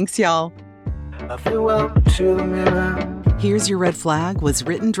 Thanks, y'all. I feel up to the mirror. Here's Your Red Flag was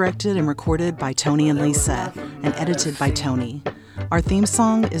written, directed, and recorded by Toni and Lisa, and edited by Toni. Our theme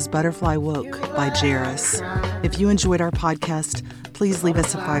song is Butterfly Woke by Jairus. If you enjoyed our podcast, please leave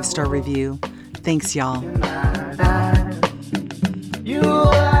us a 5-star review. Thanks, y'all.